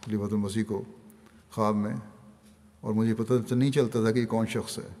خلیفۃ المسیح کو خواب میں اور مجھے پتہ نہیں چلتا تھا کہ یہ کون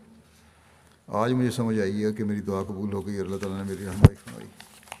شخص ہے. آج مجھے سمجھ آئی ہے کہ میری دعا قبول ہو گئی اور اللہ تعالیٰ نے میری رہنمائی فرمائی.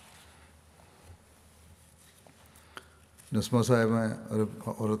 نسمہ صاحب ہیں عرب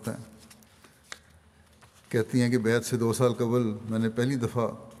عورت ہیں, کہتی ہیں کہ بیعت سے 2 سال قبل میں نے پہلی دفعہ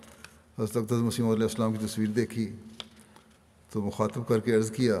حضرت اقدس مسیح علیہ السلام کی تصویر دیکھی تو مخاطب کر کے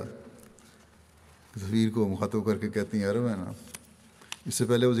عرض کیا, تصویر کو مخاطب کر کے کہتی ہیں عرب ہے نا. اس سے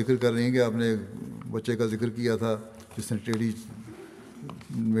پہلے وہ ذکر کر رہی ہیں کہ آپ نے ایک بچے کا ذکر کیا تھا جس نے ٹیڑھی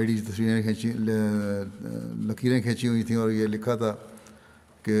میڑی تصویریں کھینچی لکیریں کھینچی ہوئی تھیں اور یہ لکھا تھا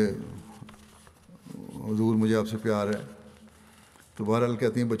کہ حضور مجھے آپ سے پیار ہے. تو بہرحال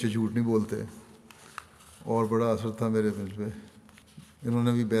کہتی ہیں بچے جھوٹ نہیں بولتے اور بڑا اثر تھا میرے دل پہ. انہوں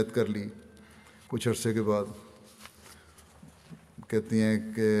نے بھی بیعت کر لی کچھ عرصے کے بعد. کہتی ہیں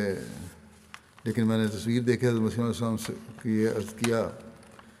کہ لیکن میں نے تصویر دیکھی حضرت مسیح علیہ السلام سے کہ یہ عرض کیا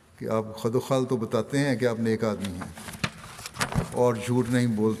کہ آپ خد و خال تو بتاتے ہیں کہ آپ نیک آدمی ہیں اور جھوٹ نہیں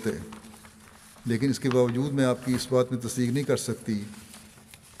بولتے, لیکن اس کے باوجود میں آپ کی اس بات میں تصدیق نہیں کر سکتی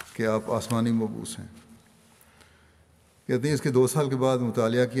کہ آپ آسمانی مبعوث ہیں. کہتے ہیں اس کے 2 سال کے بعد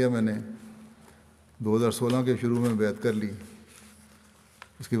مطالعہ کیا میں نے, 2016 کے شروع میں بیعت کر لی.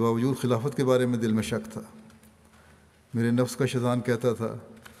 اس کے باوجود خلافت کے بارے میں دل میں شک تھا. میرے نفس کا شیطان کہتا تھا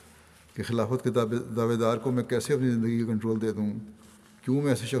کہ خلافت کے دعوے دار کو میں کیسے اپنی زندگی کا کنٹرول دے دوں, کیوں میں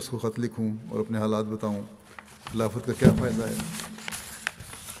ایسے شخص کو خط لکھوں اور اپنے حالات بتاؤں, خلافت کا کیا فائدہ ہے.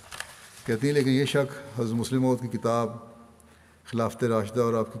 کہتی ہیں لیکن یہ شک حضرت مسلم موعود کی کتاب خلافت راشدہ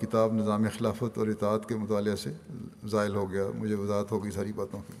اور آپ کی کتاب نظام خلافت اور اطاعت کے مطالعے سے زائل ہو گیا. مجھے وضاحت ہو گئی ساری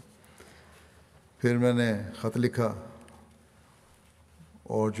باتوں کی. پھر میں نے خط لکھا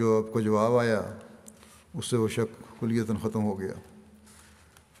اور جو آپ کو جواب آیا اس سے وہ شک کلیتاً ختم ہو گیا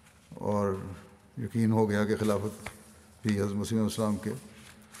اور یقین ہو گیا کہ خلافت بھی حضرت مسیح علیہ السلام کے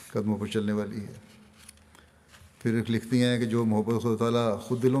قدموں پر چلنے والی ہے. پھر ایک لکھتی ہیں کہ جو محبت خدا تعالیٰ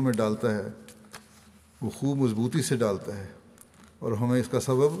خود دلوں میں ڈالتا ہے وہ خوب مضبوطی سے ڈالتا ہے اور ہمیں اس کا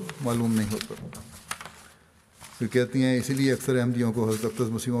سبب معلوم نہیں ہوتا. پھر کہتی ہیں اسی لیے اکثر احمدیوں کو حضرت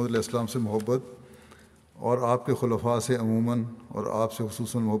اقدس مسیح علیہ السلام سے محبت اور آپ کے خلفاء سے عموماً اور آپ سے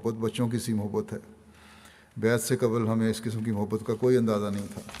خصوصاً محبت بچوں کی سی محبت ہے. بیعت سے قبل ہمیں اس قسم کی محبت کا کوئی اندازہ نہیں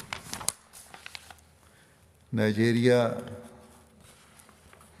تھا. نائجیریا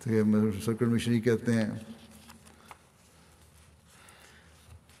سے سرکٹ مشنری کہتے ہیں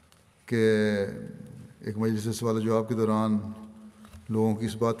کہ ایک مجلس سوال و جواب کے دوران لوگوں کی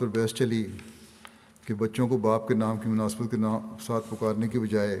اس بات پر بحث چلی کہ بچوں کو باپ کے نام کی مناسبت کے ساتھ پکارنے کی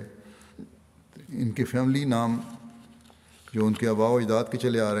بجائے ان کے فیملی نام جو ان کے آباء و اجداد کے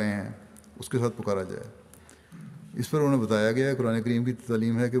چلے آ رہے ہیں اس کے ساتھ پکارا جائے. اس پر انہیں بتایا گیا ہے قرآن کریم کی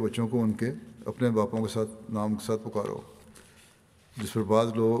تعلیم ہے کہ بچوں کو ان کے اپنے باپوں کے ساتھ نام کے ساتھ پکارو, جس پر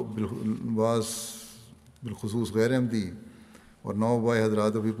بعض بالخصوص غیر احمدی اور نو بھائی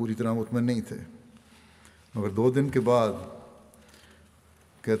حضرات ابھی پوری طرح مطمئن نہیں تھے. مگر 2 دن کے بعد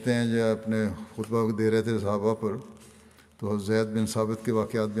کہتے ہیں جب اپنے خطبہ دے رہے تھے صحابہ پر تو زید بن ثابت کے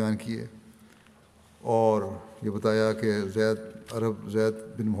واقعات بیان کیے اور یہ بتایا کہ زید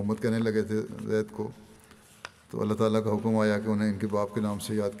بن محمد کہنے لگے تھے زید کو, تو اللہ تعالیٰ کا حکم آیا کہ انہیں ان کے باپ کے نام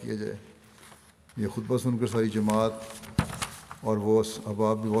سے یاد کیا جائے. یہ خطبہ سن کر ساری جماعت اور وہ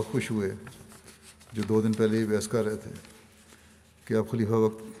احباب بھی بہت خوش ہوئے جو 2 دن پہلے ہی بحث کر رہے تھے کہ اب خلیفہ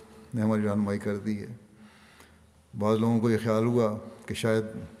وقت نے ہماری رہنمائی کر دی ہے. بعض لوگوں کو یہ خیال ہوا کہ شاید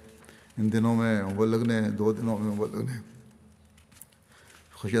ان دنوں میں مبلغ نے 2 دنوں میں مبلغ نے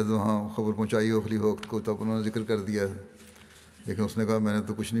شاید وہاں خبر پہنچائی ہو خلیفہ کو, تب انہوں نے ذکر کر دیا, لیکن اس نے کہا میں نے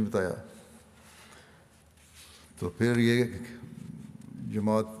تو کچھ نہیں بتایا. تو پھر یہ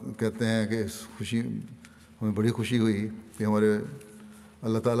جماعت کہتے ہیں کہ اس ہمیں بڑی خوشی ہوئی کہ ہمارے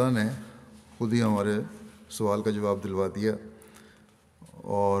اللہ تعالیٰ نے خود ہی ہمارے سوال کا جواب دلوا دیا.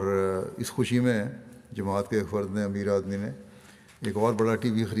 اور اس خوشی میں جماعت کے ایک فرد نے, امیر آدمی نے ایک اور بڑا ٹی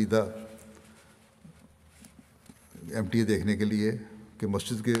وی خریدا MTA دیکھنے کے لیے کہ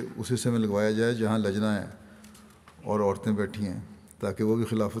مسجد کے اس حصے میں لگوایا جائے جہاں لجنا ہے اور عورتیں بیٹھی ہیں، تاکہ وہ بھی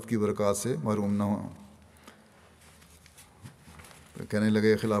خلافت کی برکات سے محروم نہ ہوں۔ تو کہنے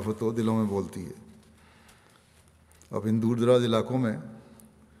لگے خلافت تو دلوں میں بولتی ہے۔ اب ان دور دراز علاقوں میں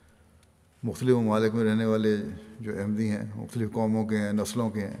مختلف ممالک میں رہنے والے جو احمدی ہیں، مختلف قوموں کے ہیں، نسلوں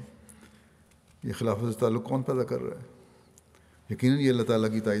کے ہیں، یہ خلافت سے تعلق کون پیدا کر رہا ہے؟ یقیناً یہ اللہ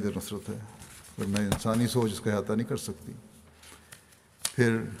تعالیٰ کی تائید اور نصرت ہے، ورنہ انسانی سوچ اس کا احاطہ نہیں کر سکتی۔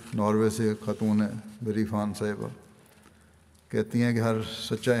 پھر ناروے سے خاتون ہے بری فان صاحبہ، کہتی ہیں کہ ہر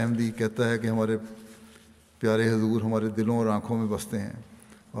سچا احمدی کہتا ہے کہ ہمارے پیارے حضور ہمارے دلوں اور آنکھوں میں بستے ہیں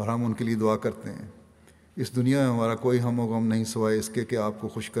اور ہم ان کے لیے دعا کرتے ہیں۔ اس دنیا میں ہمارا کوئی ہم و غم نہیں سوائے اس کے کہ آپ کو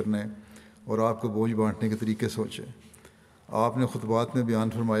خوش کرنے اور آپ کو بوجھ بانٹنے کے طریقے سوچیں۔ آپ نے خطبات میں بیان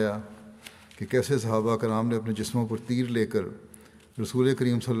فرمایا کہ کیسے صحابہ کرام نے اپنے جسموں پر تیر لے کر رسول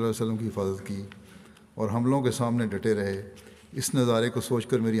کریم صلی اللہ علیہ وسلم کی حفاظت کی اور حملوں کے سامنے ڈٹے رہے۔ اس نظارے کو سوچ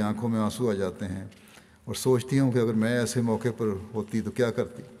کر میری آنکھوں میں آنسو آ جاتے ہیں اور سوچتی ہوں کہ اگر میں ایسے موقع پر ہوتی تو کیا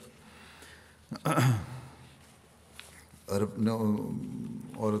کرتی۔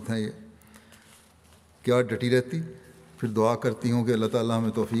 عورت ہیں یہ، کیا ڈٹی رہتی؟ پھر دعا کرتی ہوں کہ اللہ تعالیٰ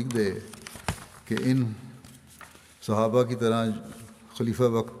ہمیں توفیق دے کہ ان صحابہ کی طرح خلیفہ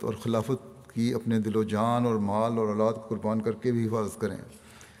وقت اور خلافت کی اپنے دل و جان اور مال اور اولاد کو قربان کر کے بھی حفاظت کریں۔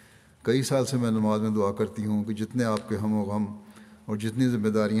 کئی سال سے میں نماز میں دعا کرتی ہوں کہ جتنے آپ کے ہم و غم اور جتنی ذمہ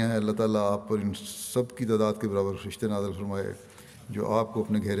داریاں ہیں اللہ تعالیٰ آپ پر ان سب کی تعداد کے برابر فرشتے نازل فرمائے جو آپ کو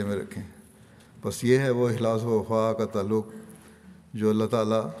اپنے گھیرے میں رکھیں۔ بس یہ ہے وہ اخلاص و وفا کا تعلق جو اللہ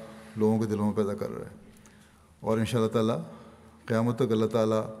تعالیٰ لوگوں کے دلوں میں پیدا کر رہا ہے، اور ان شاء اللہ تعالیٰ قیامت تک اللہ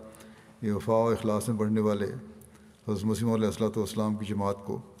تعالیٰ یہ وفا و اخلاص میں بڑھنے والے حضرت مسیح علیہ الصلوۃ والسلام کی جماعت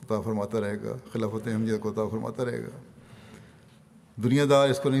کو عطا فرماتا رہے گا، خلافت احمدیہ کو عطا فرماتا رہے گا۔ دنیا دار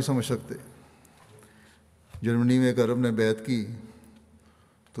اس کو نہیں سمجھ سکتے۔ جرمنی میں ایک عرب نے بیعت کی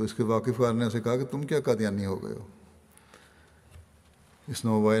تو اس کے واقف کار نے اسے کہا کہ تم کیا قادیانی ہو گئے ہو؟ اس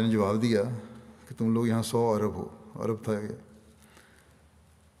نوبھائی نے جواب دیا کہ تم لوگ یہاں 100 عرب ہو، عرب تھا یہ،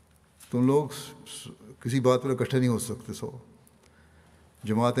 تم لوگ کسی بات پر اکٹھے نہیں ہو سکتے 100۔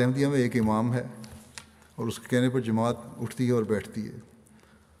 جماعت احمدیہ میں ایک امام ہے اور اس کے کہنے پر جماعت اٹھتی ہے اور بیٹھتی ہے،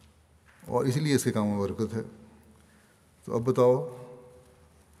 اور اسی لیے اس کے کاموں میں برکت ہے۔ تو اب بتاؤ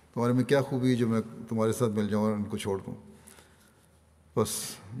تمہارے میں کیا خوبی ہے جو میں تمہارے ساتھ مل جاؤں اور ان کو چھوڑ دوں؟ بس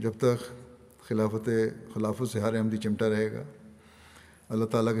جب تک خلافت سے ہر احمدی چمٹا رہے گا اللہ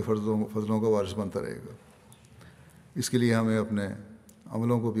تعالیٰ کے فضلوں کا وارث بنتا رہے گا۔ اس کے لیے ہمیں اپنے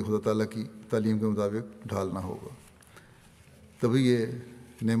عملوں کو بھی خدا تعالیٰ کی تعلیم کے مطابق ڈھالنا ہوگا، تبھی یہ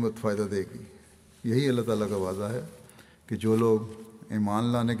نعمت فائدہ دے گی۔ یہی اللہ تعالیٰ کا وعدہ ہے کہ جو لوگ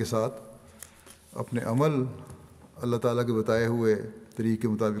ایمان لانے کے ساتھ اپنے عمل اللہ تعالیٰ کے بتائے ہوئے طریق کے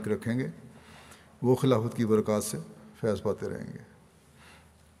مطابق رکھیں گے وہ خلافت کی برکات سے فیض پاتے رہیں گے۔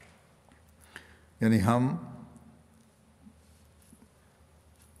 یعنی ہم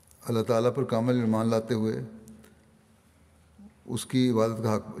اللہ تعالیٰ پر کامل ایمان لاتے ہوئے اس کی عبادت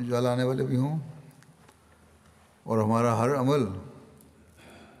کا حق بجا لانے والے بھی ہوں، اور ہمارا ہر عمل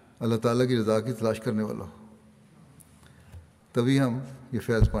اللہ تعالیٰ کی رضا کی تلاش کرنے والا ہو، تبھی ہم یہ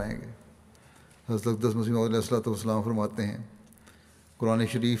فیض پائیں گے۔ حضرت اقدس مسیح علیہ الصلوۃ والسلام فرماتے ہیں قرآن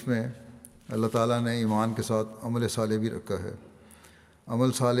شریف میں اللہ تعالیٰ نے ایمان کے ساتھ عمل صالح بھی رکھا ہے۔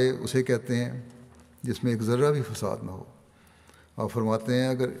 عمل صالح اسے کہتے ہیں جس میں ایک ذرہ بھی فساد نہ ہو۔ آپ فرماتے ہیں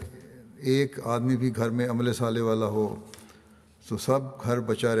اگر ایک آدمی بھی گھر میں عمل صالح والا ہو تو سب گھر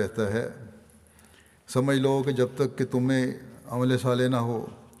بچا رہتا ہے۔ سمجھ لو کہ جب تک کہ تمہیں عمل صالح نہ ہو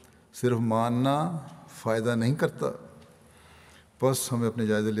صرف ماننا فائدہ نہیں کرتا۔ بس ہمیں اپنے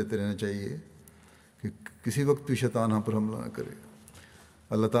جائزے لیتے رہنا چاہیے کہ کسی وقت بھی شیطان ہم پر حملہ نہ کرے۔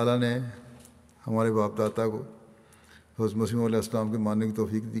 اللہ تعالیٰ نے ہمارے باپ دادا کو حضرت مسیح علیہ السلام کے ماننے کی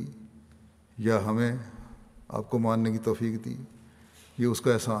توفیق دی یا ہمیں آپ کو ماننے کی توفیق دی، یہ اس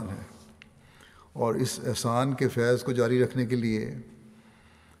کا احسان ہے، اور اس احسان کے فیض کو جاری رکھنے کے لیے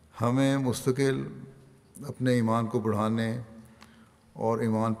ہمیں مستقل اپنے ایمان کو بڑھانے اور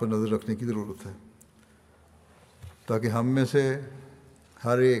ایمان پر نظر رکھنے کی ضرورت ہے، تاکہ ہم میں سے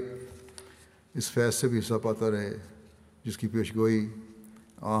ہر ایک اس فیض سے بھی حصہ پاتا رہے جس کی پیشگوئی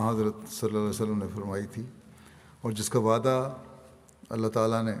حضرت صلی اللہ علیہ وسلم نے فرمائی تھی، اور جس کا وعدہ اللہ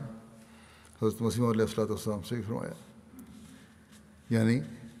تعالیٰ نے حضرت مسیح علیہ السلام سے بھی فرمایا، یعنی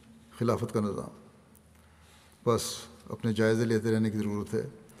خلافت کا نظام۔ بس اپنے جائزے لیتے رہنے کی ضرورت ہے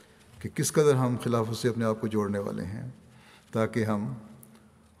کہ کس قدر ہم خلافت سے اپنے آپ کو جوڑنے والے ہیں، تاکہ ہم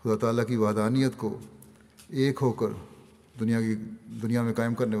خدا تعالیٰ کی وحدانیت کو ایک ہو کر دنیا میں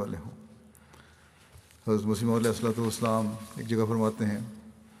قائم کرنے والے ہوں۔ حضرت مسیح موعود علیہ الصلوۃ والسلام ایک جگہ فرماتے ہیں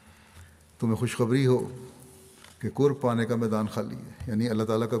تمہیں خوشخبری ہو کہ قرب پانے کا میدان خالی ہے، یعنی اللہ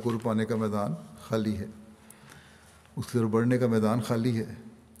تعالیٰ کا قرب پانے کا میدان خالی ہے، اس کی طرف بڑھنے کا میدان خالی ہے۔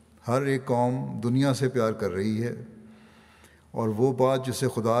 ہر ایک قوم دنیا سے پیار کر رہی ہے، اور وہ بات جس سے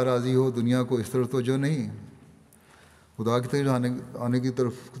خدا راضی ہو دنیا کو اس طرف توجہ نہیں، خدا کی طرف آنے کی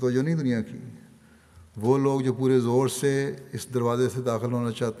طرف توجہ نہیں دنیا کی۔ وہ لوگ جو پورے زور سے اس دروازے سے داخل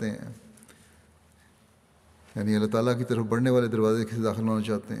ہونا چاہتے ہیں، یعنی اللہ تعالیٰ کی طرف بڑھنے والے دروازے سے داخل ہونا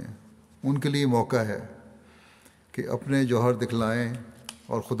چاہتے ہیں، ان کے لیے موقع ہے کہ اپنے جوہر دکھلائیں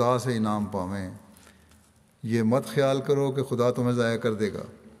اور خدا سے انعام پاویں۔ یہ مت خیال کرو کہ خدا تمہیں ضائع کر دے گا۔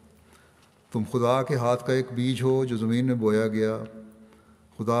 تم خدا کے ہاتھ کا ایک بیج ہو جو زمین میں بویا گیا۔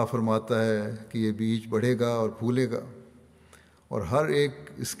 خدا فرماتا ہے کہ یہ بیج بڑھے گا اور پھولے گا، اور ہر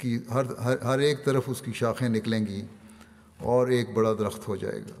ایک طرف اس کی شاخیں نکلیں گی اور ایک بڑا درخت ہو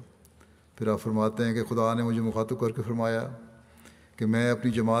جائے گا۔ پھر آپ فرماتے ہیں کہ خدا نے مجھے مخاطب کر کے فرمایا کہ میں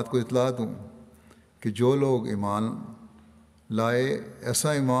اپنی جماعت کو اطلاع دوں کہ جو لوگ ایمان لائے،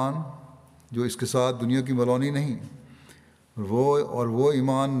 ایسا ایمان جو اس کے ساتھ دنیا کی ملونی نہیں، وہ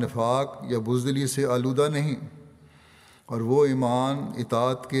ایمان نفاق یا بزدلی سے آلودہ نہیں، اور وہ ایمان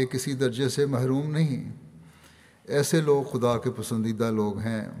اطاعت کے کسی درجے سے محروم نہیں، ایسے لوگ خدا کے پسندیدہ لوگ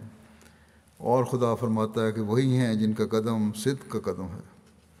ہیں، اور خدا فرماتا ہے کہ وہی ہیں جن کا قدم صدق کا قدم ہے۔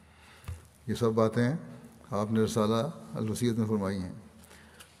 یہ سب باتیں آپ نے رسالہ الوصیت میں فرمائی ہیں،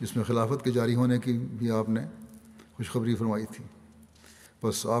 جس میں خلافت کے جاری ہونے کی بھی آپ نے خوشخبری فرمائی تھی۔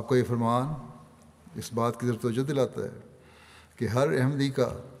 بس آپ کا یہ فرمان اس بات کی طرف توجہ دلاتا ہے کہ ہر احمدی کا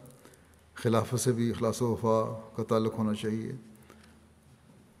خلافت سے بھی اخلاص و وفا کا تعلق ہونا چاہیے،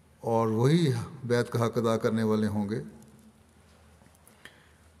 اور وہی بیعت کا حق ادا کرنے والے ہوں گے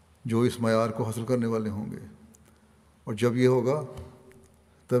جو اس معیار کو حاصل کرنے والے ہوں گے۔ اور جب یہ ہوگا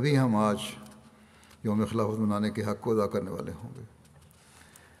تبھی ہم آج یوم خلافت منانے کے حق کو ادا کرنے والے ہوں گے۔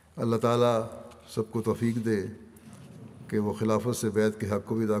 اللہ تعالیٰ سب کو توفیق دے کہ وہ خلافت سے بیعت کے حق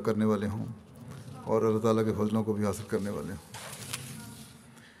کو بھی ادا کرنے والے ہوں، اور اللہ تعالیٰ کے فضلوں کو بھی حاصل کرنے والے ہوں۔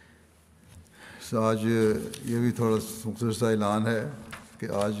 آج یہ بھی تھوڑا مختصر سا اعلان ہے کہ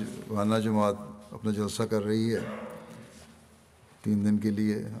آج گانا جماعت اپنا جلسہ کر رہی ہے 3 دن کے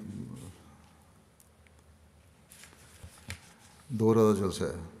لیے، 2 روزہ جلسہ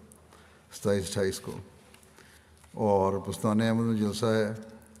ہے 27-28 کو، اور بستان احمد میں جلسہ ہے۔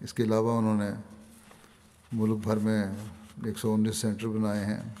 اس کے علاوہ انہوں نے ملک بھر میں 119 سینٹر بنائے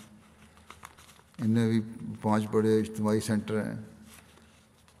ہیں، ان میں بھی 5 بڑے اجتماعی سینٹر ہیں،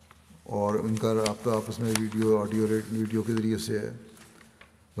 اور ان کا رابطہ آپس میں ویڈیو کے ذریعے سے ہے۔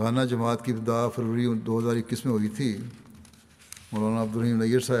 گانا جماعت کی ابتدا فروری 2021 میں ہوئی تھی۔ مولانا عبدالرحیم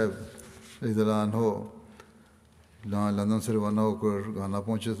نیر صاحب رضی اللہ عنہ لندن سے روانہ ہو کر گانا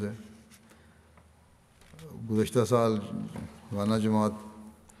پہنچے تھے۔ گزشتہ سال گانا جماعت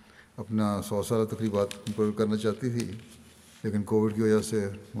اپنا 100 سالہ تقریبات کرنا چاہتی تھی، لیکن کووڈ کی وجہ سے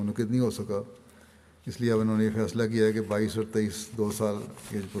منعقد نہیں ہو سکا، اس لیے اب انہوں نے یہ فیصلہ کیا ہے کہ 22 اور 23 2 سال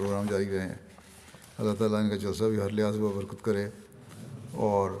یہ پروگرام جاری رہیں۔ اللہ تعالیٰ ان کا جلسہ بھی ہر لحاظ سے برکت کرے،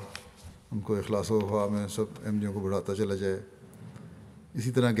 اور ان کو اخلاص و وفا میں سب احمدیوں کو بڑھاتا چلا جائے۔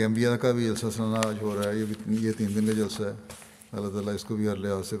 اسی طرح گیمبیا کا بھی جلسہ سالانہ آج ہو رہا ہے، یہ 3 دن کا جلسہ ہے۔ اللہ تعالیٰ اس کو بھی ہر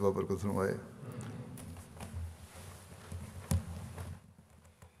لحاظ سے برکت فرمائے۔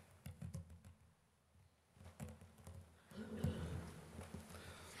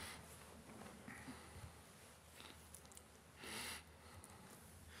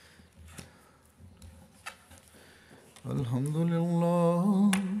 الحمد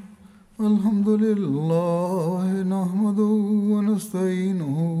لله نحمده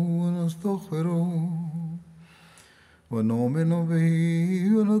ونستعينه ونستغفره ونؤمن به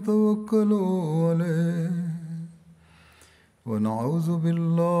ونتوكل عليه ونعوذ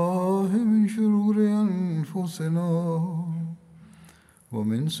بالله من شرور أنفسنا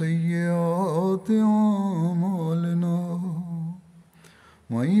ومن سيئات أعمالنا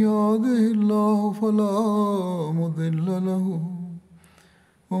من يهده الله فلا مضل له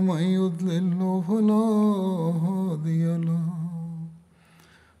ومن يضلل فلا هادي له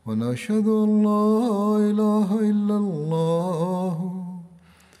ونشهد أن لا إله إلا الله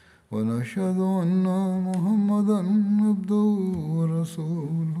ونشهد أن محمدا عبده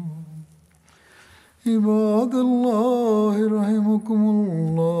ورسوله عباد الله رحمكم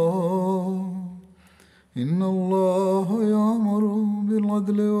الله إن الله يأمر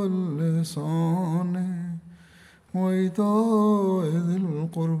بالعدل والإحسان وإيتاء ذي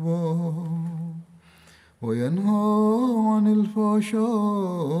القربى وينهى عن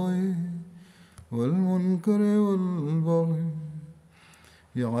الفحشاء والمنكر والبغي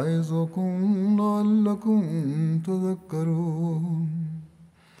يعظكم لعلكم تذكرون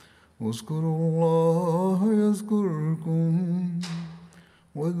اذكروا الله يذكركم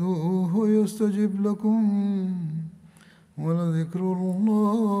وادعوه يستجب لكم ولذكر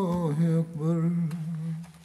الله أكبر.